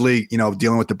Calvin Ridley,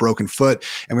 dealing with the broken foot.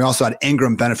 And we also had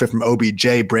Ingram benefit from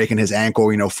OBJ breaking his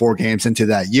ankle, 4 games into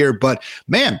that year. But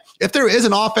man, if there is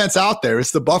an offense out there,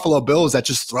 it's the Buffalo Bills that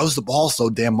just throws the ball so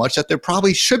damn much that there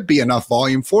probably should be enough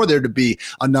volume for there to be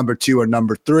a number 2 or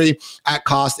number 3 at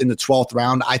cost in the 12th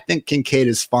round. I think Kincaid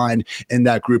is fine in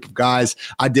that group of guys.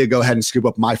 I did go ahead and scoop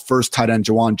up my first tight end,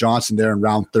 Juwan Johnson, there in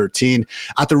round 13.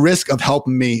 At the risk of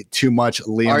helping me too much,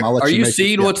 Liam, are you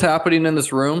seeing what's happening in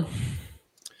this room?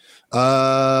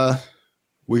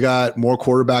 We got more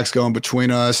quarterbacks going between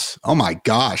us. Oh my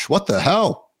gosh, what the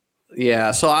hell?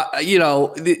 Yeah, so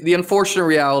the unfortunate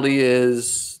reality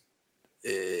is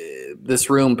this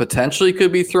room potentially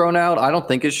could be thrown out. I don't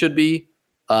think it should be.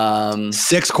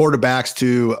 6 quarterbacks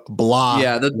to block.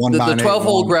 Yeah, the 12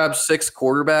 hole grabs 6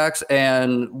 quarterbacks,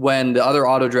 and when the other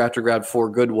auto drafter grabbed 4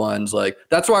 good ones, like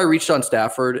that's why I reached on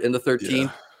Stafford in the 13th.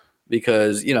 Yeah.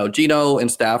 Because, Geno and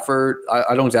Stafford,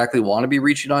 I don't exactly want to be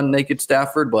reaching on naked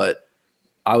Stafford, but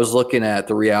I was looking at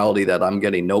the reality that I'm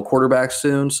getting no quarterbacks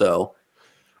soon. So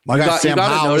my guy Sam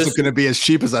Howell isn't going to be as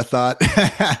cheap as I thought.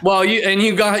 Well,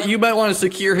 you might want to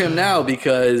secure him now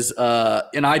because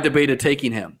and I debated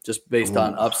taking him just based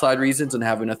on upside reasons and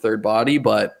having a third body.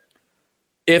 But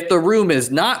if the room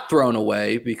is not thrown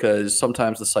away, because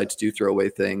sometimes the sites do throw away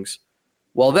things,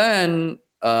 well then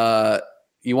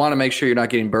you want to make sure you're not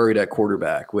getting buried at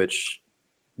quarterback, which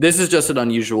this is just an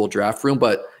unusual draft room.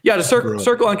 But yeah, to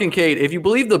circle on Kincaid, if you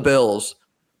believe the Bills,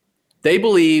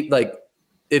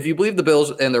 if you believe the Bills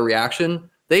and their reaction,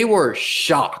 they were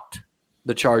shocked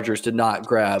the Chargers did not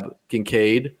grab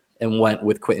Kincaid and went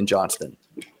with Quentin Johnston.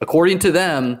 According to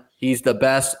them, he's the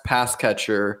best pass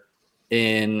catcher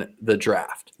in the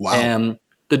draft. Wow. And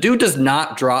the dude does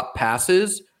not drop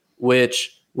passes,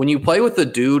 which when you play with the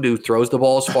dude who throws the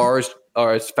ball as far as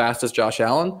or as fast as Josh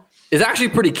Allen is actually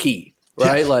pretty key,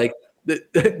 right? Yeah.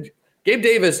 Gabe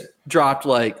Davis dropped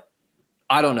 40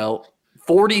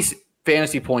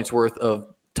 fantasy points worth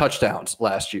of touchdowns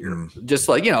last year. Just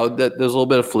there's a little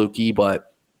bit of fluky,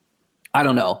 but I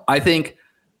don't know. I think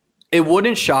it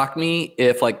wouldn't shock me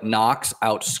if Knox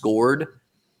outscored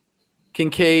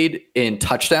Kincaid in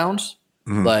touchdowns,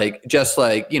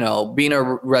 being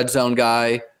a red zone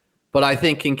guy. But I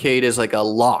think Kincaid is a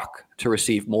lock to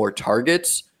receive more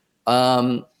targets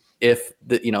if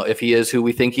he is who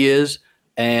we think he is.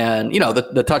 And,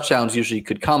 the touchdowns usually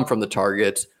could come from the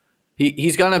targets.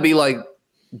 He's going to be like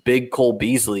big Cole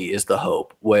Beasley is the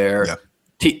hope, where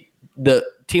the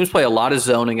teams play a lot of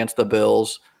zone against the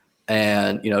Bills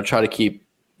and, you want to keep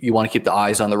the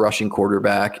eyes on the rushing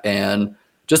quarterback. And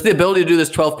just the ability to do this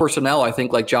 12 personnel, I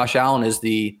think Josh Allen is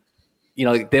they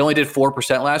only did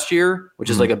 4% last year, which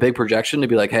is a big projection to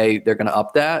be hey, they're going to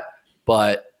up that.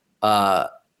 But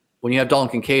when you have Dalton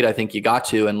Kincaid, I think you got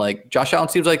to. And Josh Allen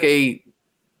seems like a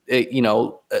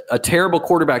terrible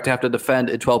quarterback to have to defend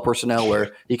at 12 personnel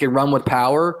where he can run with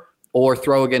power or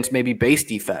throw against maybe base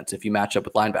defense if you match up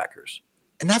with linebackers.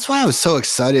 And that's why I was so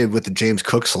excited with the James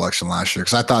Cook selection last year,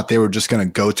 because I thought they were just going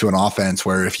to go to an offense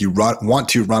where if you want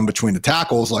to run between the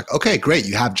tackles, okay, great,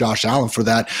 you have Josh Allen for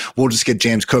that. We'll just get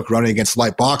James Cook running against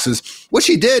light boxes, which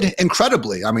he did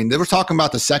incredibly. I mean, they were talking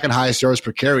about the second highest yards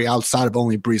per carry outside of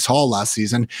only Breece Hall last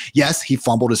season. Yes, he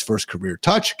fumbled his first career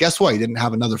touch. Guess what? He didn't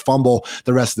have another fumble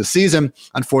the rest of the season.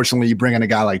 Unfortunately, you bring in a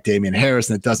guy like Damian Harris,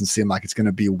 and it doesn't seem like it's going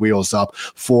to be wheels up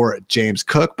for James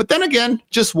Cook. But then again,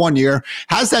 just 1 year.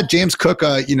 Has that James Cook,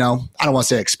 I don't want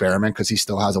to say experiment because he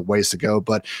still has a ways to go,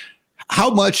 but how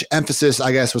much emphasis,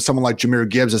 I guess, with someone like Jahmyr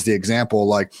Gibbs as the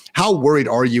example, how worried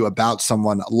are you about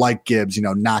someone like Gibbs,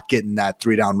 not getting that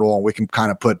 3-down role? We can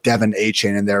kind of put Devin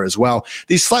Achane in there as well.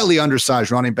 These slightly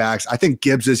undersized running backs, I think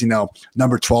Gibbs is,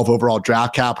 number 12 overall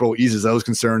draft capital, eases those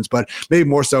concerns, but maybe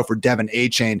more so for Devin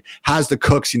Achane. Has the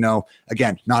Cooks,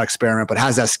 again, not experiment, but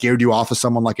has that scared you off of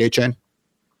someone like Achane?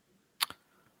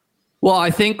 Well,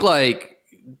 I think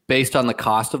based on the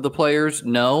cost of the players,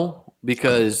 no,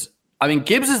 because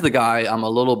Gibbs is the guy I'm a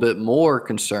little bit more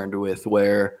concerned with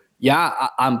where,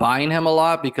 I'm buying him a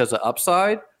lot because of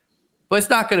upside, but it's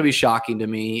not going to be shocking to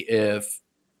me if,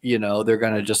 they're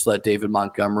going to just let David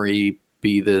Montgomery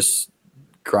be this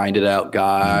grinded out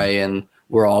guy and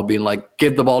we're all being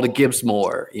give the ball to Gibbs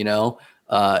more,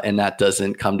 and that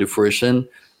doesn't come to fruition.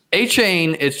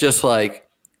 A-Chain, it's just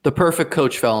the perfect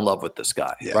coach fell in love with this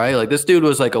guy, right? This dude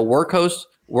was a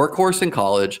workhorse in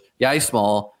college. Yeah, he's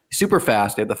small, super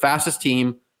fast. They have the fastest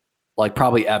team,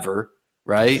 probably ever,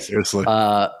 right? Seriously.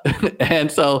 And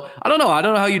so I don't know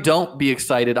how you don't be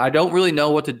excited. I don't really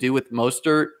know what to do with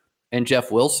Mostert and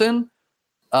Jeff Wilson.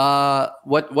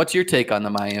 What's your take on the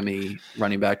Miami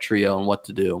running back trio and what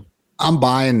to do? I'm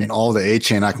buying all the A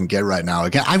chain I can get right now.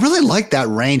 Again, I really like that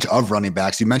range of running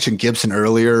backs. You mentioned Gibson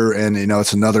earlier, and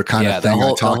it's another kind of thing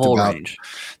I talked about. Range.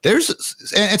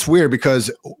 It's weird because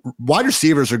wide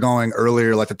receivers are going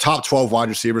earlier, like the top 12 wide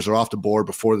receivers are off the board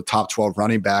before the top 12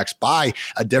 running backs by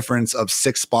a difference of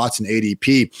 6 spots in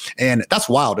ADP. And that's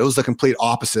wild. It was the complete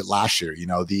opposite last year.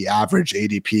 The average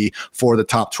ADP for the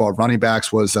top 12 running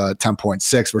backs was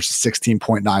 10.6 versus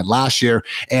 16.9 last year.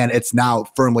 And it's now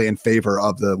firmly in favor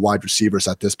of the wide receivers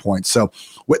at this point. So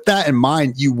with that in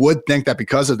mind, you would think that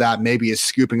because of that, maybe is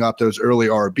scooping up those early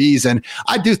RBs. And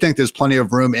I do think there's plenty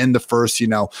of room in the first,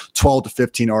 12 to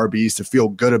 15 RBs to feel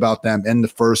good about them in the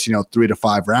first, 3 to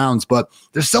 5 rounds. But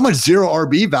there's so much zero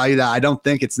RB value that I don't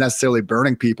think it's necessarily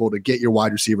burning people to get your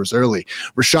wide receivers early.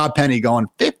 Rashad Penny going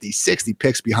 50, 60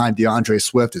 picks behind DeAndre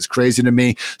Swift is crazy to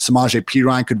me. Samaje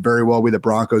Perine could very well be the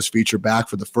Broncos feature back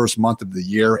for the first month of the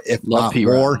year, if not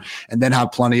more, and then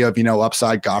have plenty of,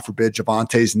 upside. God forbid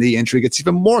Javante's knee injury gets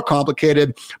even more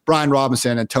complicated. Brian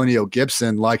Robinson, Antonio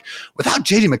Gibson, without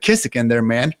JD McKissick in there,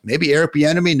 man, maybe Eric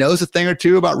Bieniemy knows a thing or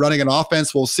two about running an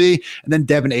offense. We'll see. And then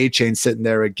Devin A-Chain sitting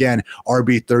there again,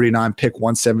 RB 39, pick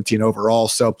 117 overall.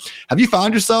 So have you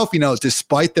found yourself,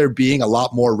 despite there being a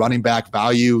lot more running back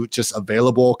value just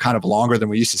available kind of longer than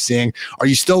we're used to seeing, are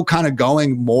you still kind of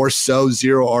going more so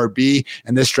zero RB?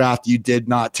 In this draft, you did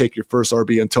not take your first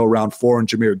RB until round 4 in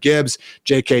Jahmyr Gibbs,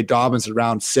 J.K. Dobbins at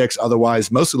round 6,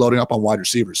 otherwise mostly loading up on wide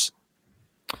receivers.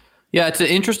 Yeah, it's an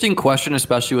interesting question,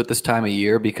 especially with this time of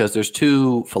year, because there's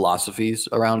 2 philosophies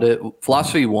around it.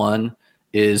 Philosophy 1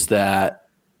 is that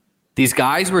these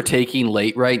guys we're taking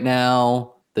late right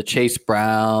now, the Chase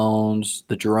Browns,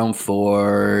 the Jerome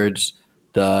Fords,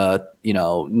 the,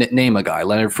 name a guy,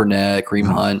 Leonard Fournette, Kareem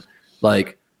Hunt,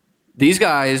 these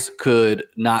guys could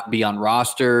not be on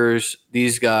rosters.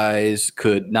 These guys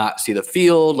could not see the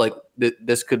field.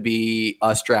 This could be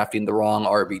us drafting the wrong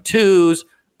RB2s.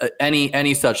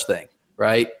 Any such thing,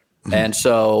 right? Mm-hmm. And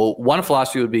so one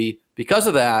philosophy would be, because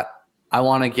of that, I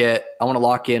want to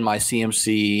lock in my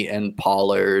CMC and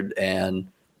Pollard and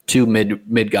 2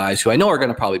 mid guys who I know are going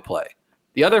to probably play.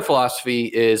 The other philosophy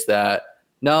is that,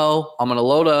 no, I'm going to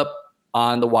load up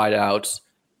on the wideouts.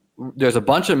 There's a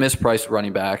bunch of mispriced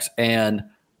running backs, and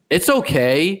it's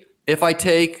okay if I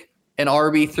take an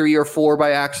RB 3 or 4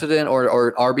 by accident or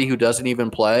an RB who doesn't even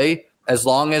play, as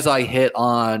long as I hit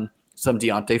on some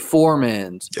Deontay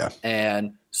Foreman's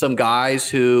and some guys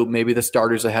who maybe the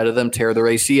starters ahead of them tear their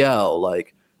ACL.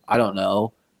 I don't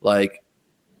know,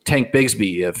 Tank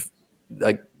Bigsby. If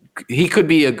he could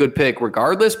be a good pick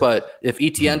regardless, but if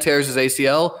ETN tears his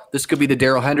ACL, this could be the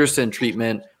Darrell Henderson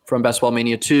treatment from Best Ball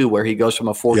Mania 2, where he goes from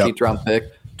a 14th round pick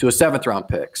to a 7th round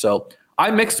pick. So I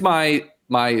mixed my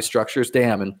structures,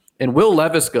 and Will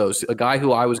Levis goes, a guy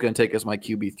who I was going to take as my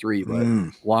QB3,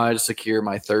 but wanted to secure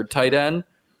my 3rd tight end.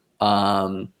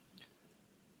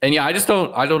 And yeah, I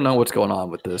don't know what's going on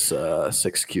with this 6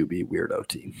 QB weirdo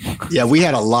team. Yeah, we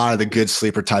had a lot of the good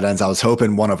sleeper tight ends. I was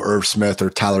hoping one of Irv Smith or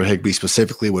Tyler Higbee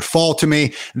specifically would fall to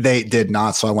me. They did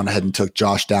not, so I went ahead and took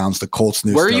Josh Downs, the Colts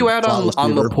news. Where are you at on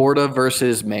Laporta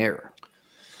versus Mayer?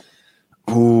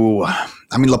 Ooh,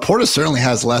 I mean, Laporta certainly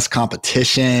has less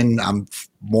competition. I'm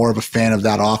more of a fan of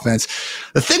that offense.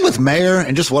 The thing with Mayer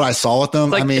and just what I saw with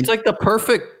them, it's like the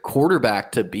perfect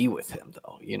quarterback to be with him,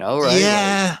 though. Right?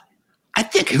 Yeah. I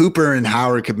think Hooper and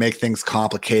Howard could make things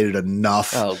complicated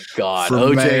enough. Oh, God.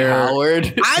 OJ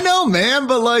Howard. I know, man.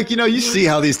 But, you see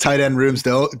how these tight end rooms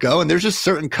go. And there's just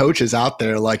certain coaches out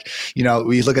there.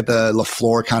 We look at the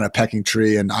LaFleur kind of pecking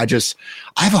tree. And I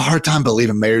have a hard time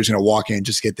believing Mayer's going to walk in and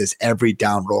just get this every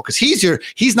down roll. Because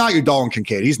he's not your Dalton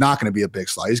Kincaid. He's not going to be a big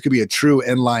slot. He's going to be a true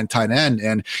inline tight end.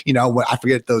 And, I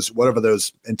forget whatever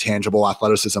those intangible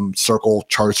athleticism circle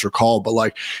charts are called.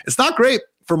 But, it's not great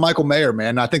for Michael Mayer,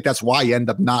 man. I think that's why he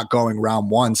ended up not going round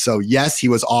 1. So yes, he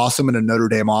was awesome in a Notre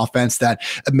Dame offense that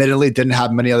admittedly didn't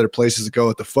have many other places to go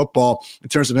with the football. In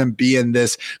terms of him being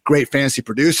this great fantasy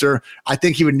producer, I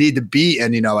think he would need to be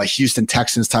in, a Houston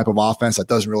Texans type of offense that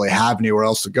doesn't really have anywhere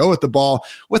else to go with the ball.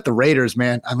 With the Raiders,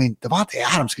 man, I mean, Devontae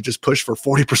Adams could just push for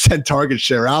 40% target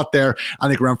share out there. I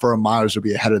think Renfrow and Myers would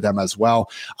be ahead of them as well.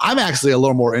 I'm actually a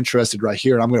little more interested right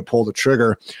here, and I'm going to pull the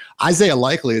trigger. Isaiah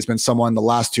Likely has been someone in the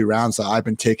last 2 rounds that I've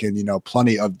been taking,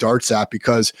 plenty of darts at,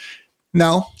 because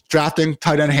No, drafting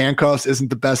tight end handcuffs isn't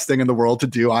the best thing in the world to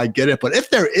do. I get it. But if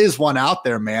there is one out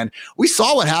there, man, we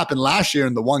saw what happened last year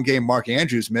in the one game Mark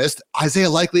Andrews missed. Isaiah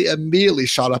Likely immediately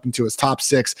shot up into his top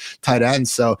 6 tight ends.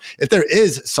 So if there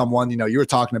is someone, you were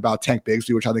talking about Tank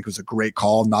Bigsby, which I think was a great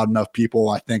call. Not enough people,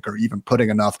 I think, are even putting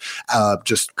enough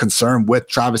just concern with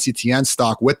Travis Etienne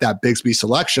stock with that Bigsby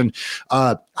selection.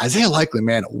 Isaiah Likely,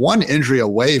 man, one injury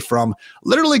away from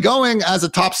literally going as a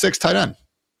top 6 tight end.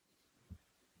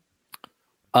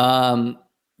 Gonna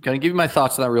give you my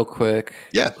thoughts on that real quick.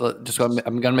 Yeah,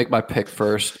 I'm gonna make my pick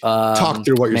first. Talk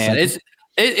through what you're saying.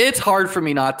 It's hard for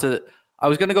me not to. I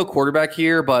was gonna go quarterback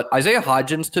here, but Isaiah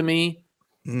Hodgins to me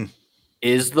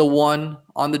is the one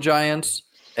on the Giants,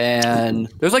 and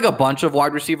there's like a bunch of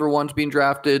wide receiver ones being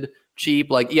drafted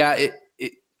cheap. Like, yeah,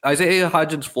 Isaiah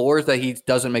Hodgins' floor is that he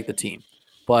doesn't make the team,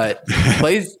 but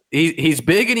he's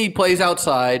big and he plays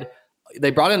outside.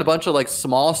 They brought in a bunch of like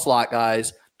small slot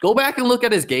guys. Go back and look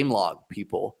at his game log,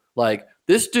 people. Like,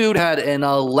 this dude had an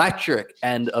electric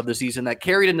end of the season that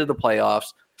carried into the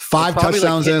playoffs. 5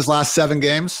 touchdowns in his last 7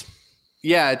 games.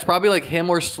 Yeah, it's probably like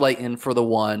him or Slayton for the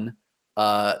one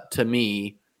to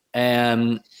me.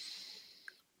 And,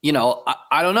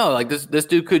 I don't know. Like, this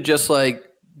dude could just, like,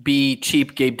 be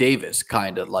cheap Gabe Davis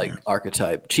kind of, like,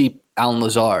 archetype. Cheap Alan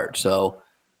Lazard. So,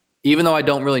 even though I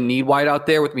don't really need wide out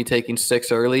there with me taking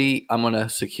 6 early, I'm going to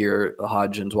secure the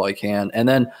Hodgins while I can. And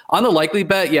then on the likely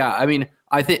bet, yeah, I mean,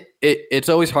 I think it's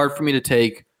always hard for me to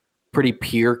take pretty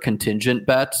pure contingent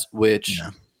bets, which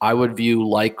I would view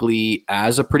Likely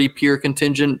as a pretty pure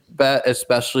contingent bet,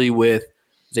 especially with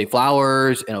Zay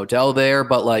Flowers and Odell there.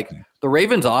 But like the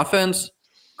Ravens offense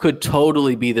could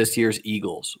totally be this year's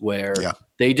Eagles, where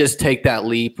they just take that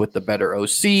leap with the better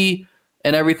OC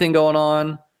and everything going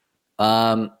on.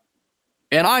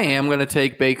 And I am going to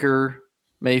take Baker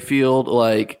Mayfield.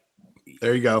 Like,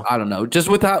 there you go. I don't know. Just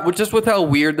with how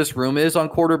weird this room is on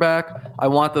quarterback, I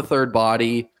want the third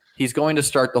body. He's going to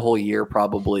start the whole year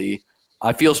probably.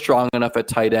 I feel strong enough at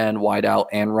tight end, wide out,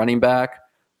 and running back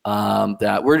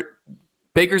that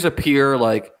Baker's a peer.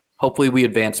 Like, hopefully we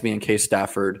advance me in case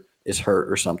Stafford is hurt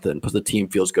or something because the team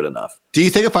feels good enough. Do you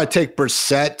think if I take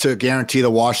Brissett to guarantee the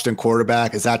Washington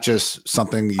quarterback, is that just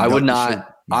something I would not?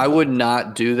 I would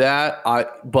not do that.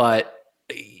 But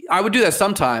I would do that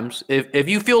sometimes if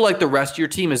you feel like the rest of your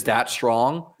team is that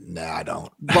strong. Nah, I don't.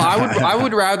 But I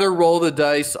would rather roll the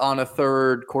dice on a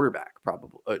third quarterback,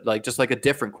 probably like just like a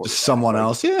different quarterback, someone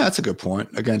else. Yeah, that's a good point.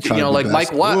 Again, like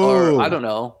Mike White, or I don't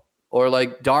know, or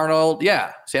like Darnold.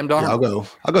 Yeah, Sam Darnold. Yeah,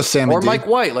 I'll go Sam or Mike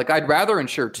White. Like I'd rather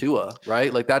insure Tua,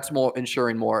 right? Like that's more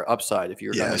ensuring more upside if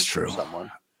you're that's true. Someone.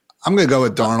 I'm going to go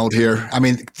with Darnold here. I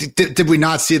mean, did we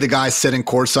not see the guy sitting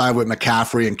courtside with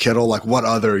McCaffrey and Kittle? Like, what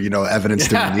other, evidence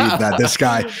do we need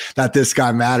that this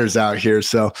guy matters out here?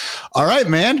 So, all right,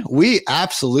 man, we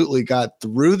absolutely got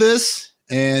through this.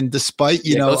 And despite,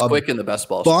 quick in the best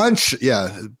ball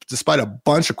despite a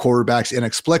bunch of quarterbacks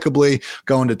inexplicably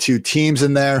going to 2 teams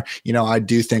in there, I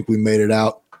do think we made it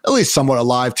out at least somewhat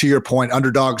alive. To your point,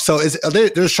 underdog. So they're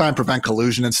just trying to prevent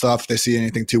collusion and stuff. If they see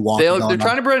anything too wonky, they're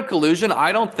trying to prevent collusion.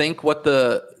 I don't think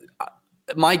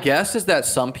my guess is that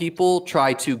some people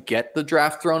try to get the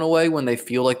draft thrown away when they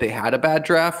feel like they had a bad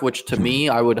draft, which to me,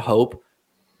 I would hope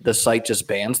the site just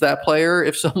bans that player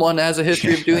if someone has a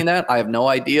history of doing that. I have no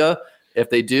idea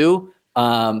if they do.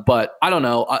 But I don't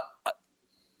know.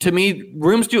 To me,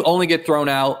 rooms do only get thrown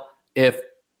out if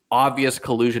obvious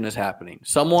collusion is happening.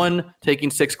 Someone taking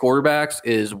 6 quarterbacks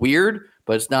is weird,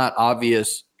 but it's not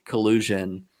obvious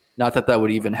collusion. Not that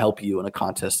would even help you in a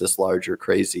contest this large or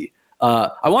crazy.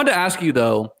 I wanted to ask you,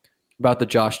 though, about the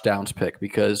Josh Downs pick,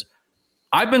 because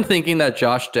I've been thinking that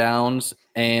Josh Downs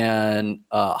and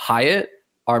Hyatt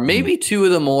are maybe 2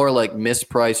 of the more like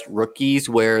mispriced rookies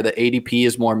where the ADP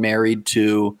is more married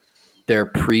to their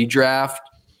pre-draft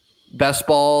best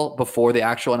ball before the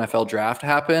actual NFL draft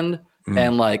happened.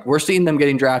 And like we're seeing them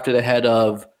getting drafted ahead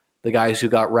of the guys who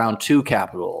got round 2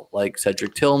 capital, like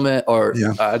Cedric Tillman, or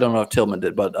I don't know if Tillman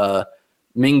did, but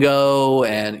Mingo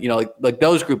and like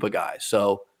those group of guys.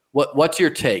 So what's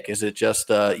your take? Is it just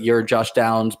you're a Josh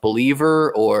Downs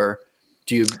believer, or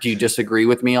do you disagree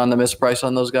with me on the misprice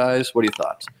on those guys? What are your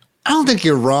thoughts? I don't think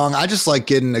you're wrong. I just like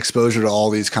getting exposure to all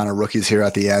these kind of rookies here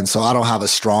at the end. So I don't have a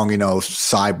strong,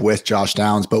 side with Josh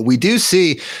Downs, but we do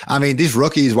see, I mean, these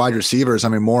rookies, wide receivers, I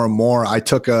mean, more and more. I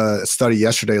took a study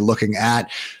yesterday looking at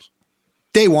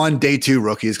day one, day two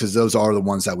rookies, because those are the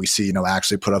ones that we see,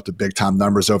 actually put up the big time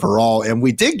numbers overall. And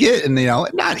we did get, and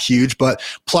not huge, but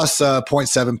plus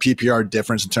 0.7 PPR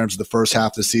difference in terms of the first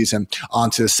half of the season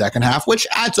onto the second half, which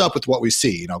adds up with what we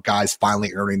see. Guys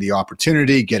finally earning the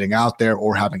opportunity, getting out there,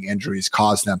 or having injuries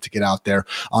cause them to get out there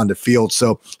on the field.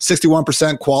 So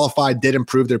 61% qualified, did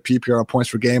improve their PPR points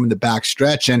per game in the back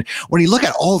stretch. And when you look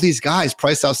at all these guys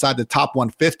priced outside the top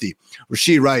 150,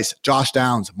 Rashee Rice, Josh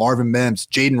Downs, Marvin Mims,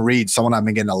 Jaden Reed, someone I've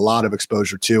been getting a lot of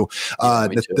exposure to,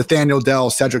 Nathaniel Dell,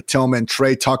 Cedric Tillman,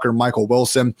 Trey Tucker, Michael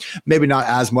Wilson, maybe not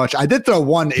as much. I did throw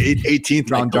one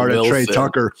 18th round dart at Trey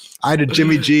Tucker. I had a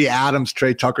Jimmy G, Adams,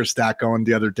 Trey Tucker stack going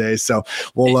the other day. So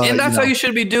and that's how you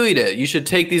should be doing it. You should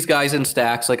take these guys in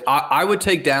stacks. Like I would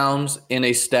take Downs in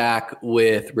a stack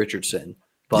with Richardson,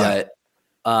 but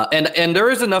and there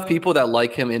is enough people that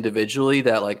like him individually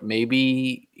that like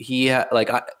maybe he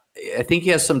I think he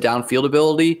has some downfield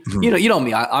ability. Mm-hmm. You know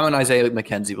me. I'm an Isaiah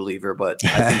McKenzie believer, but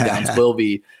I think Downs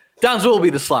will be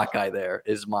the slot guy. There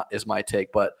is my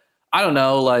take, but I don't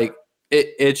know. Like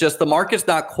it's just the market's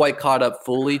not quite caught up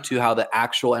fully to how the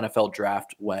actual NFL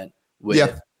draft went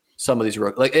with some of these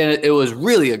rookies. Like, and it was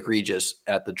really egregious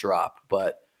at the drop,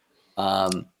 but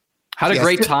had a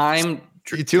great time.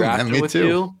 You too, man. Me too.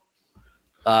 You.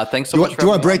 Thanks so much. Do you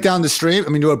want to break down the stream? I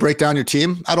mean, do you want to break down your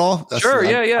team at all? Sure.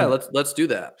 Yeah. Let's do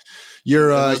that.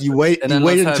 You waited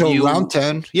until round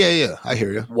 10. Yeah. I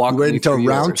hear you. You waited until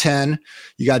round 10.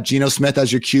 You got Geno Smith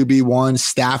as your QB1,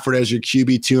 Stafford as your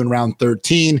QB2 in round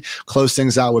 13. Close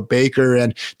things out with Baker.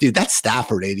 And dude, that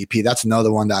Stafford ADP, that's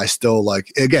another one that I still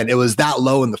like. Again, it was that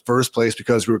low in the first place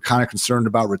because we were kind of concerned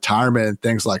about retirement and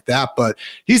things like that. But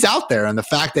he's out there. And the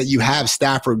fact that you have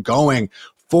Stafford going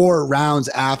 4 rounds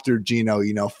after Geno,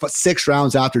 6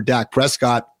 rounds after Dak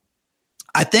Prescott.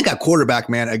 I think at quarterback,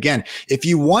 man, again, if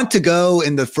you want to go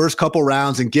in the first couple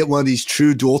rounds and get one of these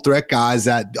true dual threat guys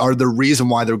that are the reason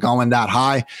why they're going that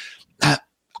high, I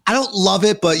don't love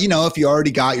it, but if you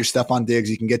already got your Stephon Diggs,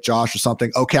 you can get Josh or something.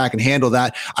 Okay, I can handle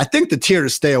that. I think the tier to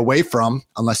stay away from,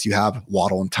 unless you have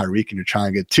Waddle and Tyreek and you're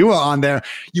trying to get Tua on there,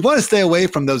 you want to stay away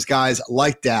from those guys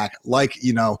like Dak, like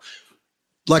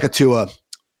a Tua,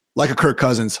 like a Kirk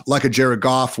Cousins, like a Jared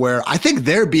Goff, where I think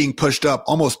they're being pushed up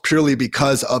almost purely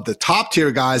because of the top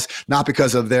tier guys, not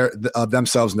because of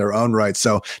themselves in their own right.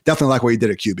 So definitely like what you did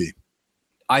at QB.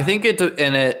 I think it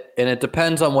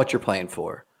depends on what you're playing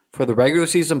for. For the regular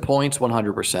season points,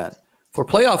 100%. For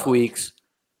playoff weeks,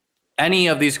 any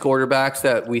of these quarterbacks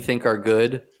that we think are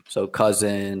good, so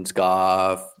Cousins,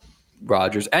 Goff,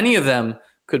 Rodgers, any of them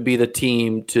could be the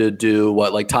team to do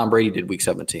what like Tom Brady did week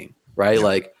 17, right?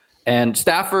 Yeah. And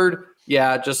Stafford,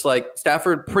 just like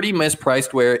Stafford, pretty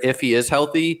mispriced where if he is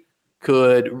healthy,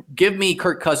 could give me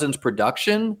Kirk Cousins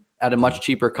production at a much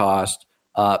cheaper cost.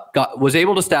 Was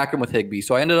able to stack him with Higbee.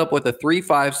 So I ended up with a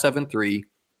 3-5-7-3,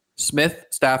 Smith,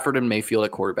 Stafford, and Mayfield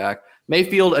at quarterback.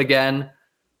 Mayfield, again,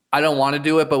 I don't want to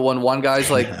do it, but when one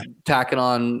guy's like tacking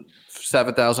on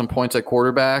 7,000 points at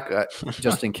quarterback,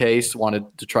 just in case, wanted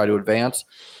to try to advance.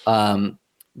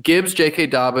 Gibbs, J.K.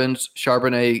 Dobbins,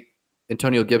 Charbonnet,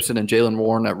 Antonio Gibson, and Jalen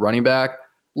Warren at running back.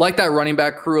 Like that running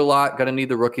back crew a lot. Going to need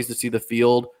the rookies to see the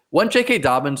field. One J.K.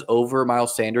 Dobbins over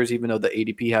Miles Sanders, even though the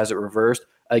ADP has it reversed.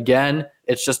 Again,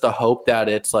 it's just a hope that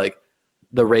it's like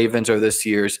the Ravens are this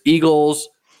year's Eagles.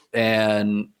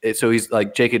 And so he's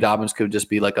like J.K. Dobbins could just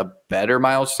be like a better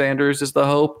Miles Sanders is the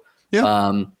hope.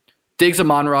 Yeah. Diggs,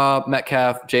 Amon-Ra,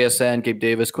 Metcalf, JSN, Gabe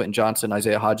Davis, Quentin Johnson,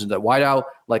 Isaiah Hodgins at wideout.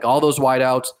 Like all those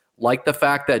wideouts, like the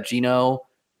fact that Geno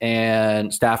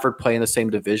and Stafford play in the same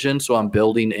division. So I'm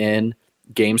building in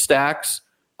game stacks,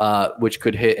 which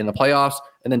could hit in the playoffs.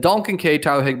 And then Dalton Kincaid,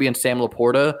 Tyler Higbee, and Sam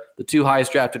Laporta, the 2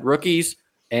 highest drafted rookies.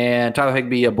 And Tyler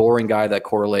Higbee, a boring guy that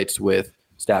correlates with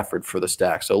Stafford for the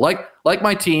stack. So like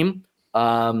my team,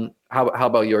 how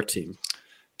about your team?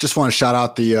 Just want to shout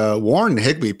out the Warren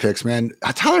Higbee picks, man.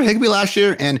 Tyler Higbee last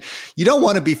year, and you don't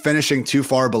want to be finishing too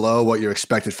far below what your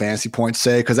expected fantasy points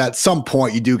say, because at some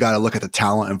point you do got to look at the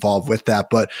talent involved with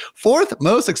that. But 4th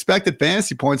most expected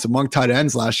fantasy points among tight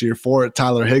ends last year for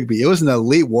Tyler Higbee. It was an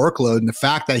elite workload, and the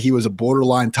fact that he was a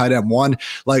borderline tight end 1,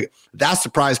 like that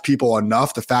surprised people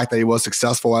enough, the fact that he was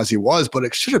successful as he was, but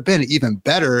it should have been even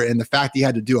better. And the fact he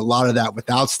had to do a lot of that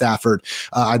without Stafford,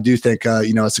 I do think,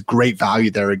 it's a great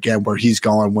value there again, where he's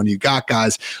going when you got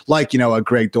guys like, a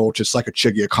Greg Dulcich, like a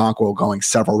Chiggy Okonkwo going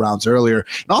several rounds earlier.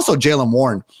 And also Jalen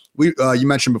Warren. you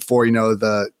mentioned before,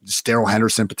 the Darrell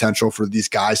Henderson potential for these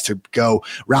guys to go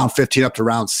round 15 up to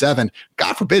round 7.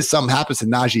 God forbid something happens to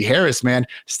Najee Harris, man.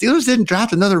 Steelers didn't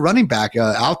draft another running back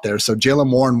out there. So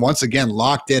Jalen Warren once again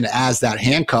locked in as that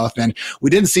handcuff. And we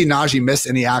didn't see Najee miss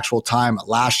any actual time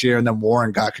last year. And then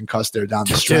Warren got concussed there down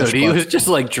the stretch. Dude, he was just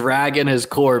like dragging his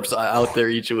corpse out there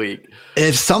each week.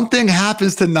 If something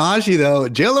happens to Najee, though,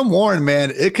 Jalen Warren,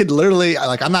 man, it could literally,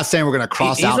 like, I'm not saying we're going to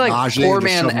cross out like Najee. Poor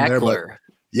man Eckler.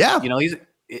 Yeah. He's,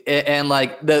 and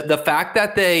like the fact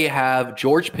that they have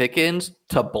George Pickens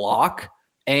to block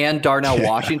and Darnell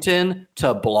Washington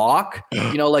to block,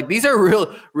 like these are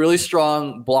really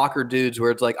strong blocker dudes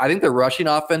where it's like, I think the rushing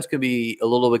offense could be a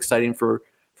little exciting for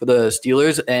the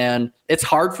Steelers. And it's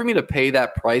hard for me to pay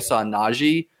that price on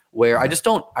Najee where I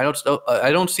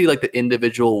don't see like the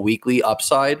individual weekly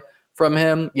upside from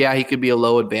him. Yeah, he could be a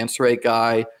low advance rate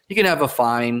guy. He can have a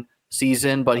fine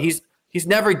season, but he's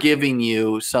never giving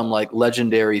you some like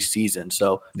legendary season.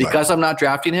 So because I'm not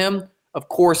drafting him, of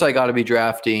course I got to be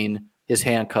drafting his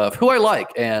handcuff, who I like.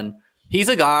 And he's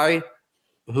a guy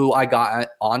who I got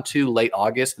onto late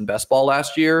August in best ball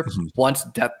last year once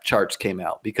depth charts came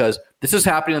out, because this is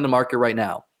happening in the market right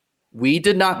now. We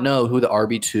did not know who the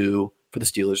RB2 for the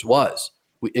Steelers was.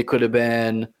 It could have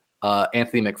been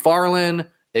Anthony McFarlane.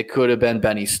 It could have been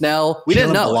Benny Snell. We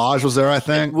didn't know. Balaj was there, I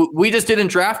think. We just didn't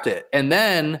draft it. And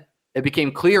then it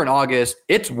became clear in August,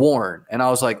 it's Warren. And I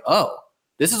was like, oh,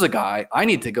 this is a guy I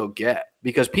need to go get,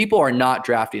 because people are not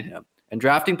drafting him. And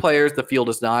drafting players, the field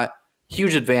is not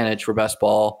huge advantage for best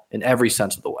ball in every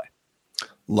sense of the way.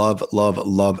 Love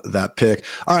that pick.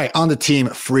 All right, on the team,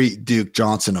 free Duke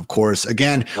Johnson, of course.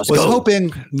 Again,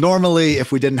 hoping normally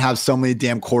if we didn't have so many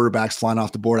damn quarterbacks flying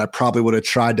off the board, I probably would have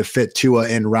tried to fit Tua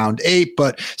in round 8,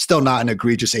 but still not an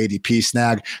egregious ADP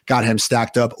snag. Got him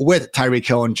stacked up with Tyreek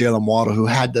Hill and Jalen Waddle, who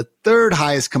had the third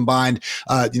highest combined,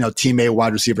 teammate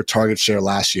wide receiver target share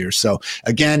last year. So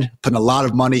again, putting a lot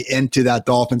of money into that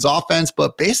Dolphins offense,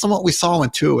 but based on what we saw when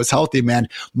Tua was healthy, man,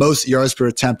 most yards per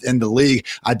attempt in the league,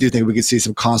 I do think we could see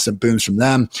some constant booms from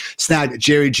them. Snagged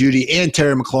Jerry Jeudy and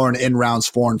Terry McLaurin in rounds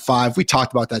 4 and 5. We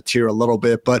talked about that tier a little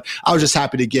bit, but I was just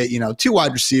happy to get, 2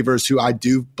 wide receivers who I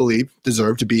do believe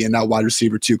deserve to be in that wide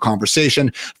receiver 2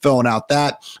 conversation, filling out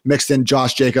that. Mixed in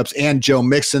Josh Jacobs and Joe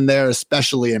Mixon there,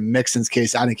 especially in Mixon's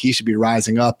case. I think he should be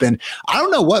rising up. And I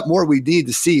don't know what more we need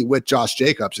to see with Josh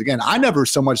Jacobs. Again, I never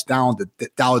so much doubted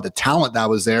the talent that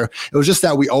was there. It was just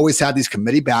that we always had these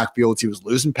committee backfields. He was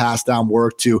losing pass down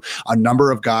work to a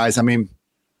number of guys. I mean,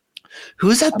 who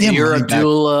is that damn Amir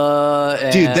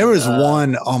Abdullah? Dude, there was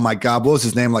one, oh my God, what was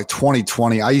his name? Like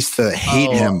 2020. I used to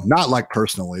hate him, not like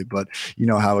personally, but you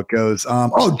know how it goes.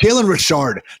 Jalen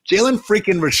Richard. Jalen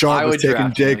freaking Richard was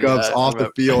taking Jacobs off the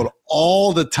field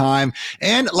all the time.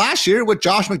 And last year with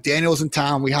Josh McDaniels in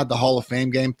town, we had the Hall of Fame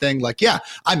game thing. Like, yeah,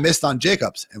 I missed on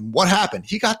Jacobs. And what happened?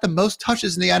 He got the most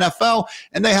touches in the NFL,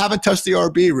 and they haven't touched the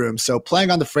RB room. So playing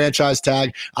on the franchise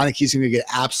tag, I think he's going to get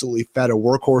absolutely fed a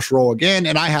workhorse role again.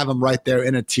 And I have him right there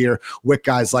in a tier with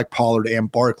guys like Pollard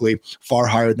and Barkley, far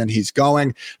higher than he's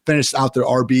going. Finished out their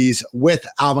RBs with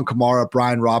Alvin Kamara,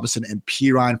 Brian Robinson, and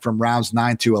Pirine from rounds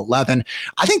 9 to 11.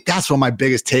 I think that's one of my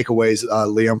biggest takeaways,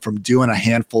 Liam, from doing a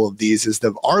handful of these is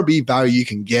the RB value you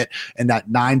can get in that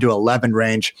 9 to 11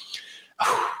 range.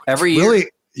 Every year.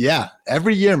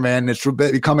 Every year, man, it's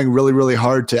becoming really, really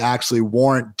hard to actually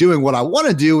warrant doing what I want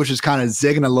to do, which is kind of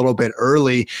zigging a little bit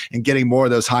early and getting more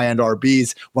of those high-end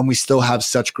RBs when we still have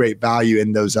such great value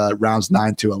in those rounds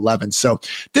 9 to 11. So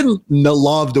didn't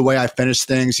love the way I finished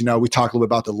things. We talked a little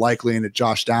bit about the Likely and the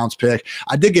Josh Downs pick.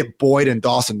 I did get Boyd and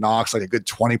Dawson Knox like a good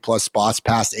 20-plus spots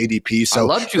past ADP. So I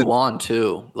love Juwan,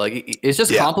 too. Like, it's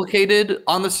just complicated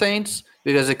on the Saints,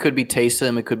 because it could be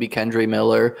Taysom, it could be Kendre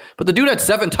Miller. But the dude had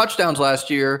 7 touchdowns last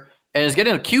year and is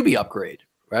getting a QB upgrade,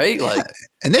 right? Yeah.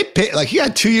 And they paid, he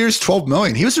had 2 years, $12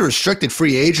 million. He was a restricted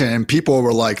free agent, and people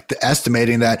were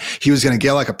estimating that he was going to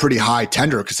get a pretty high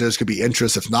tender because there's going to be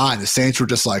interest if not. And the Saints were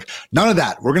just like, none of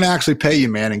that. We're going to actually pay you,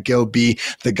 man, and go be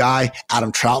the guy.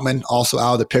 Adam Troutman also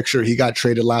out of the picture. He got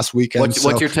traded last weekend.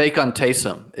 What's your take on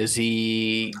Taysom? Is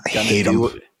he going to do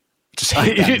it? Just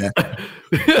hate that, man.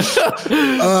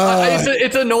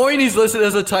 It's annoying he's listed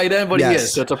as a tight end, but he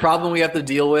is. So it's a problem we have to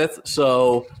deal with.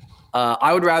 So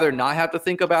I would rather not have to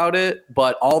think about it,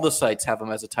 but all the sites have him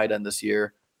as a tight end this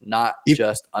year, not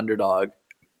just underdog.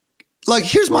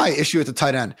 Here's my issue with the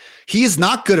tight end. He is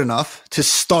not good enough to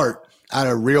start at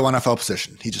a real NFL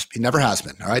position. He never has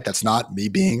been. All right. That's not me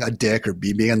being a dick or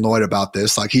me being annoyed about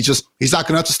this. He's not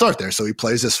good enough to start there. So he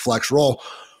plays this flex role.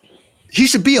 He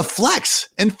should be a flex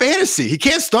in fantasy. He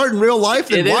can't start in real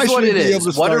life. It is what it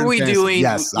is. What are we doing?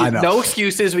 Yes, I know. No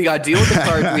excuses. We got to deal with the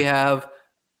cards we have.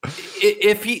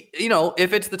 if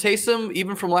if it's the Taysom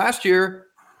even from last year,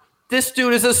 this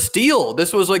dude is a steal.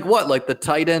 This was like the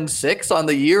tight end 6 on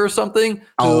the year or something.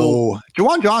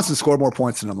 Juwan Johnson scored more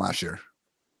points than him last year.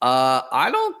 I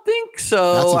don't think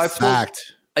so. That's a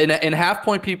fact. In half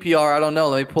point PPR, I don't know.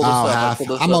 Let me pull this up.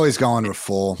 I'm always going to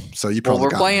full. So you probably we're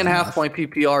playing half point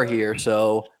PPR here,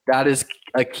 so that is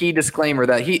a key disclaimer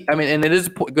that and it is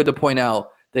good to point out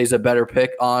that he's a better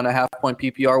pick on a half point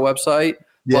PPR website.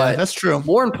 Yeah, but that's true.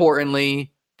 More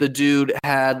importantly, the dude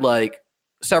had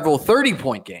several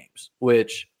 30-point games,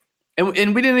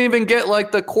 and we didn't even get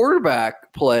the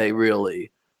quarterback play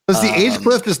really. Does the age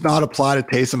cliff does not apply to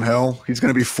Taysom Hill? He's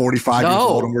going to be 45 years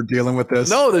old and we're dealing with this.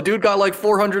 No, the dude got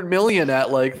 $400 million at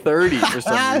 30 for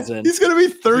some reason. He's going to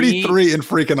be 33 in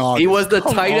freaking August. He was the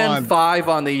tight end 5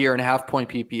 on the year in half point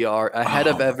PPR ahead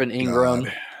of Evan Ingram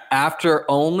after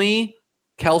only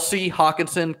Kelsey,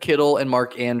 Hawkinson, Kittle, and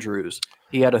Mark Andrews.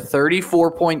 He had a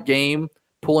 34-point game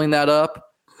pulling that up.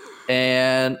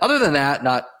 And other than that,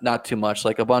 not too much. He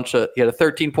had a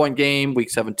 13-point game, week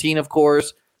 17, of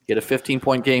course. He had a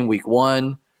 15-point game week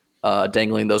 1,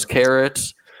 dangling those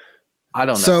carrots. I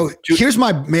don't know. So here's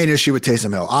my main issue with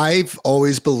Taysom Hill. I've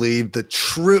always believed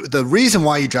the reason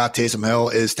why you draft Taysom Hill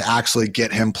is to actually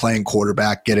get him playing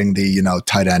quarterback, getting the,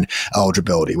 tight end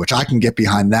eligibility, which I can get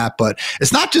behind that. But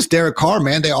it's not just Derek Carr,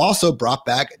 man. They also brought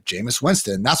back Jameis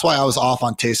Winston. That's why I was off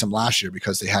on Taysom last year,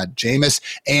 because they had Jameis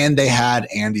and they had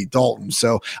Andy Dalton.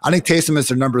 So I think Taysom is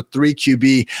their number 3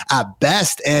 QB at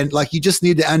best. And you just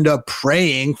need to end up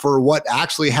praying for what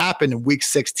actually happened in week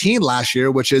 16 last year,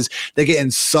 which is they get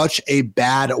in such a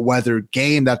bad weather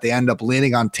game that they end up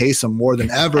leaning on Taysom more than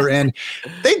ever. And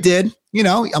they did.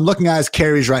 I'm looking at his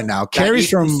carries right now. Carries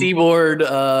from Seaboard.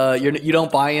 You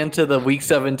don't buy into the week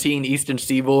 17 Eastern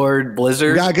Seaboard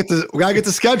blizzard. We gotta get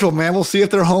the schedule, man. We'll see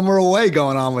if they're home or away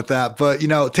going on with that. But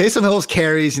Taysom Hill's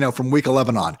carries, from week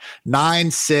 11 on 9,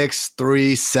 6,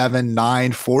 3, 7,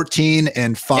 9, 14,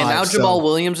 and 5. And now Jamal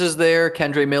Williams is there.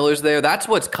 Kendre Miller's there. That's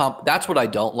what I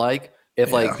don't like. If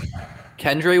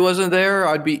Kendre wasn't there,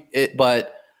 I'd be it.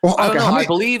 But I don't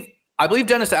know. I believe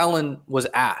Dennis Allen was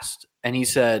asked, and he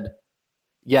said,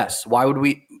 yes. Why would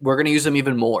we? We're going to use him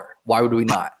even more. Why would we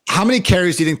not? How many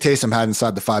carries do you think Taysom had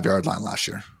inside the 5-yard line last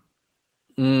year?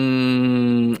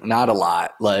 Not a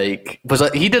lot.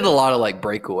 But he did a lot of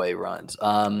breakaway runs.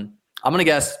 I'm going to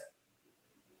guess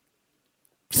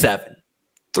 7.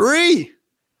 3.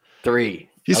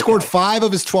 He scored 5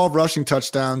 of his 12 rushing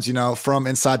touchdowns, from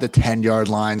inside the 10-yard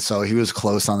line. So he was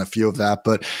close on a few of that.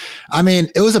 But,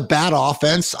 it was a bad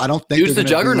offense. I don't think he was the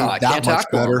juggernaut. That much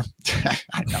better.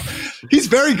 I know. He's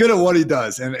very good at what he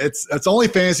does. And it's only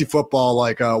fantasy football,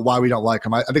 why we don't like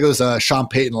him. I think it was Sean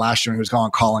Payton last year when he was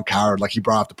calling Colin Cowherd. He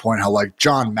brought up the point how,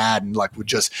 John Madden, would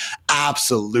just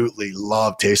absolutely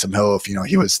love Taysom Hill if,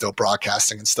 he was still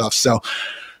broadcasting and stuff. So,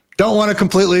 don't want to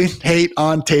completely hate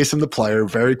on Taysom, the player.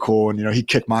 Very cool. And, he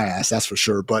kicked my ass, that's for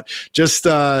sure. But just,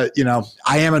 I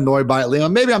am annoyed by it,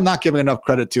 Liam. Maybe I'm not giving enough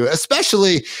credit to it,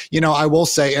 especially, I will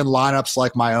say in lineups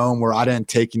like my own where I didn't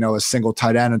take, a single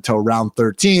tight end until round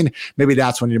 13. Maybe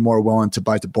that's when you're more willing to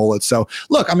bite the bullet. So,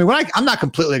 look, I'm not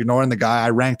completely ignoring the guy.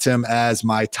 I ranked him as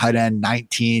my tight end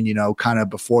 19, kind of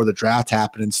before the draft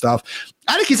happened and stuff.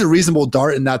 I think he's a reasonable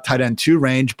dart in that tight end 2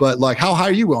 range. But, how high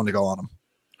are you willing to go on him?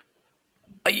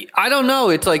 I don't know.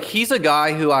 It's he's a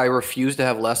guy who I refuse to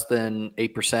have less than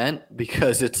 8%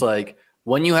 because it's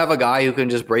when you have a guy who can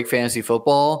just break fantasy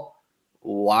football,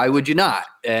 why would you not?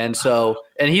 And so,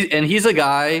 and he's a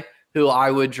guy who I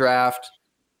would draft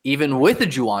even with a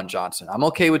Juwan Johnson. I'm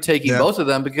okay with taking both of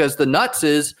them because the nuts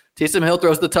is Taysom Hill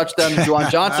throws the touchdown to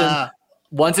Juwan Johnson.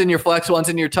 One's in your flex, one's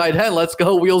in your tight end. Let's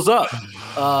go, wheels up.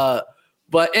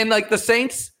 But the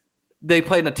Saints, they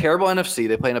play in a terrible NFC.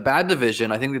 They play in a bad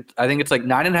division. I think it's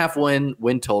 9.5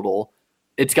 win total.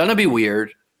 It's gonna be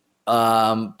weird,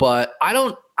 but I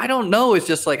don't know. It's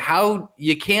just how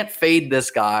you can't fade this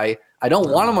guy. I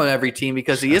don't want him on every team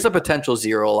because he is a potential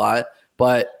zero a lot.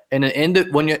 But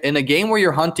when you're in a game where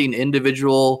you're hunting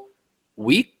individual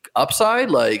weak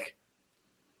upside,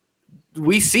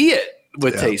 we see it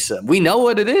with Taysom. We know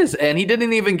what it is, and he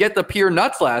didn't even get the pure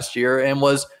nuts last year and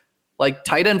was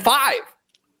tight end 5.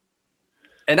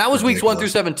 And that was weeks 1 through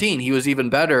 17. He was even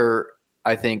better,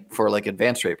 I think, for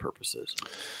advanced rate purposes.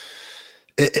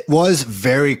 It was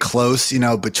very close,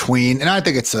 between, and I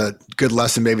think it's a good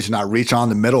lesson maybe to not reach on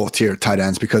the middle tier tight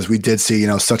ends because we did see,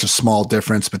 such a small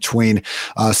difference between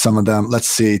some of them. Let's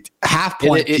see, half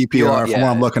point PPR from what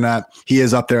I'm looking at, he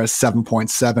is up there at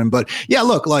 7.7. But yeah,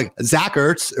 look, Zach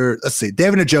Ertz, or let's see,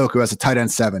 David Njoku as a tight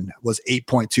end 7 was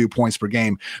 8.2 points per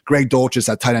game. Greg Dulcich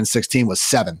at tight end 16 was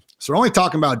 7. So we're only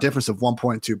talking about a difference of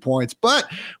 1.2 points.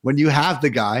 But when you have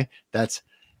the guy that's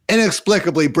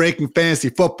inexplicably breaking fantasy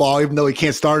football, even though he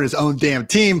can't start his own damn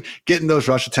team, getting those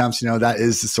rush attempts, that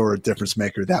is the sort of difference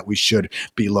maker that we should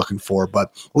be looking for.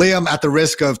 But Liam, at the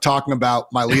risk of talking about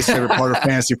my least favorite part of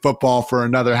fantasy football for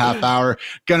another half hour,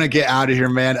 gonna get out of here,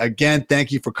 man. Again,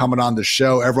 thank you for coming on the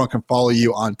show. Everyone can follow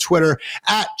you on Twitter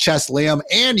at ChessLiam,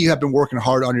 and you have been working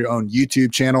hard on your own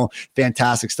YouTube channel.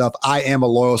 Fantastic stuff. I am a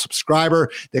loyal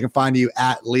subscriber. They can find you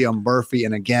at Liam Murphy,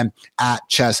 and again, at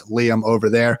ChessLiam over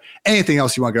there. Anything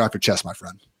else you want to get off your chest, my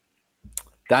friend?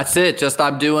 That's it. Just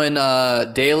I'm doing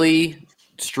daily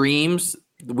streams,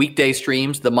 weekday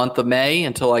streams, the month of May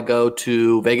until I go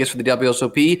to Vegas for the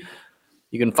WSOP.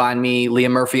 You can find me, Liam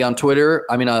Murphy, on Twitter.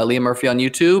 Liam Murphy on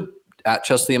YouTube, at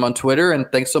ChessLiam on Twitter. And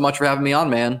thanks so much for having me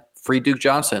on, man. Free Duke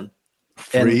Johnson.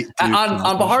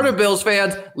 On behalf of Bills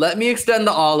fans, let me extend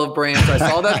the olive branch. I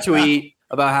saw that tweet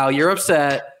about how you're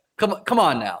upset. Come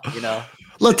on now,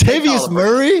 Latavius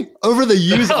Murray over the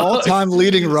U's all-time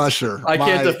leading rusher. I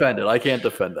can't defend it. I can't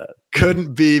defend that.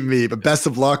 Couldn't be me, but best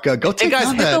of luck. Go take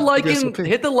guys, hit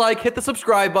the like, hit the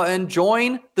subscribe button.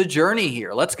 Join the journey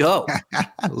here. Let's go.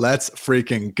 Let's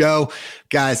freaking go.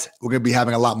 Guys, we're going to be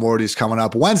having a lot more of these coming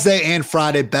up. Wednesday and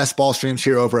Friday, best ball streams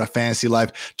here over at Fantasy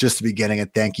Life. Just the beginning,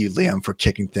 and thank you, Liam, for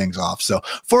kicking things off. So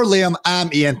for Liam,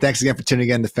 I'm Ian. Thanks again for tuning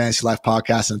in to Fantasy Life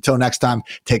Podcast. And until next time,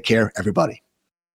 take care, everybody.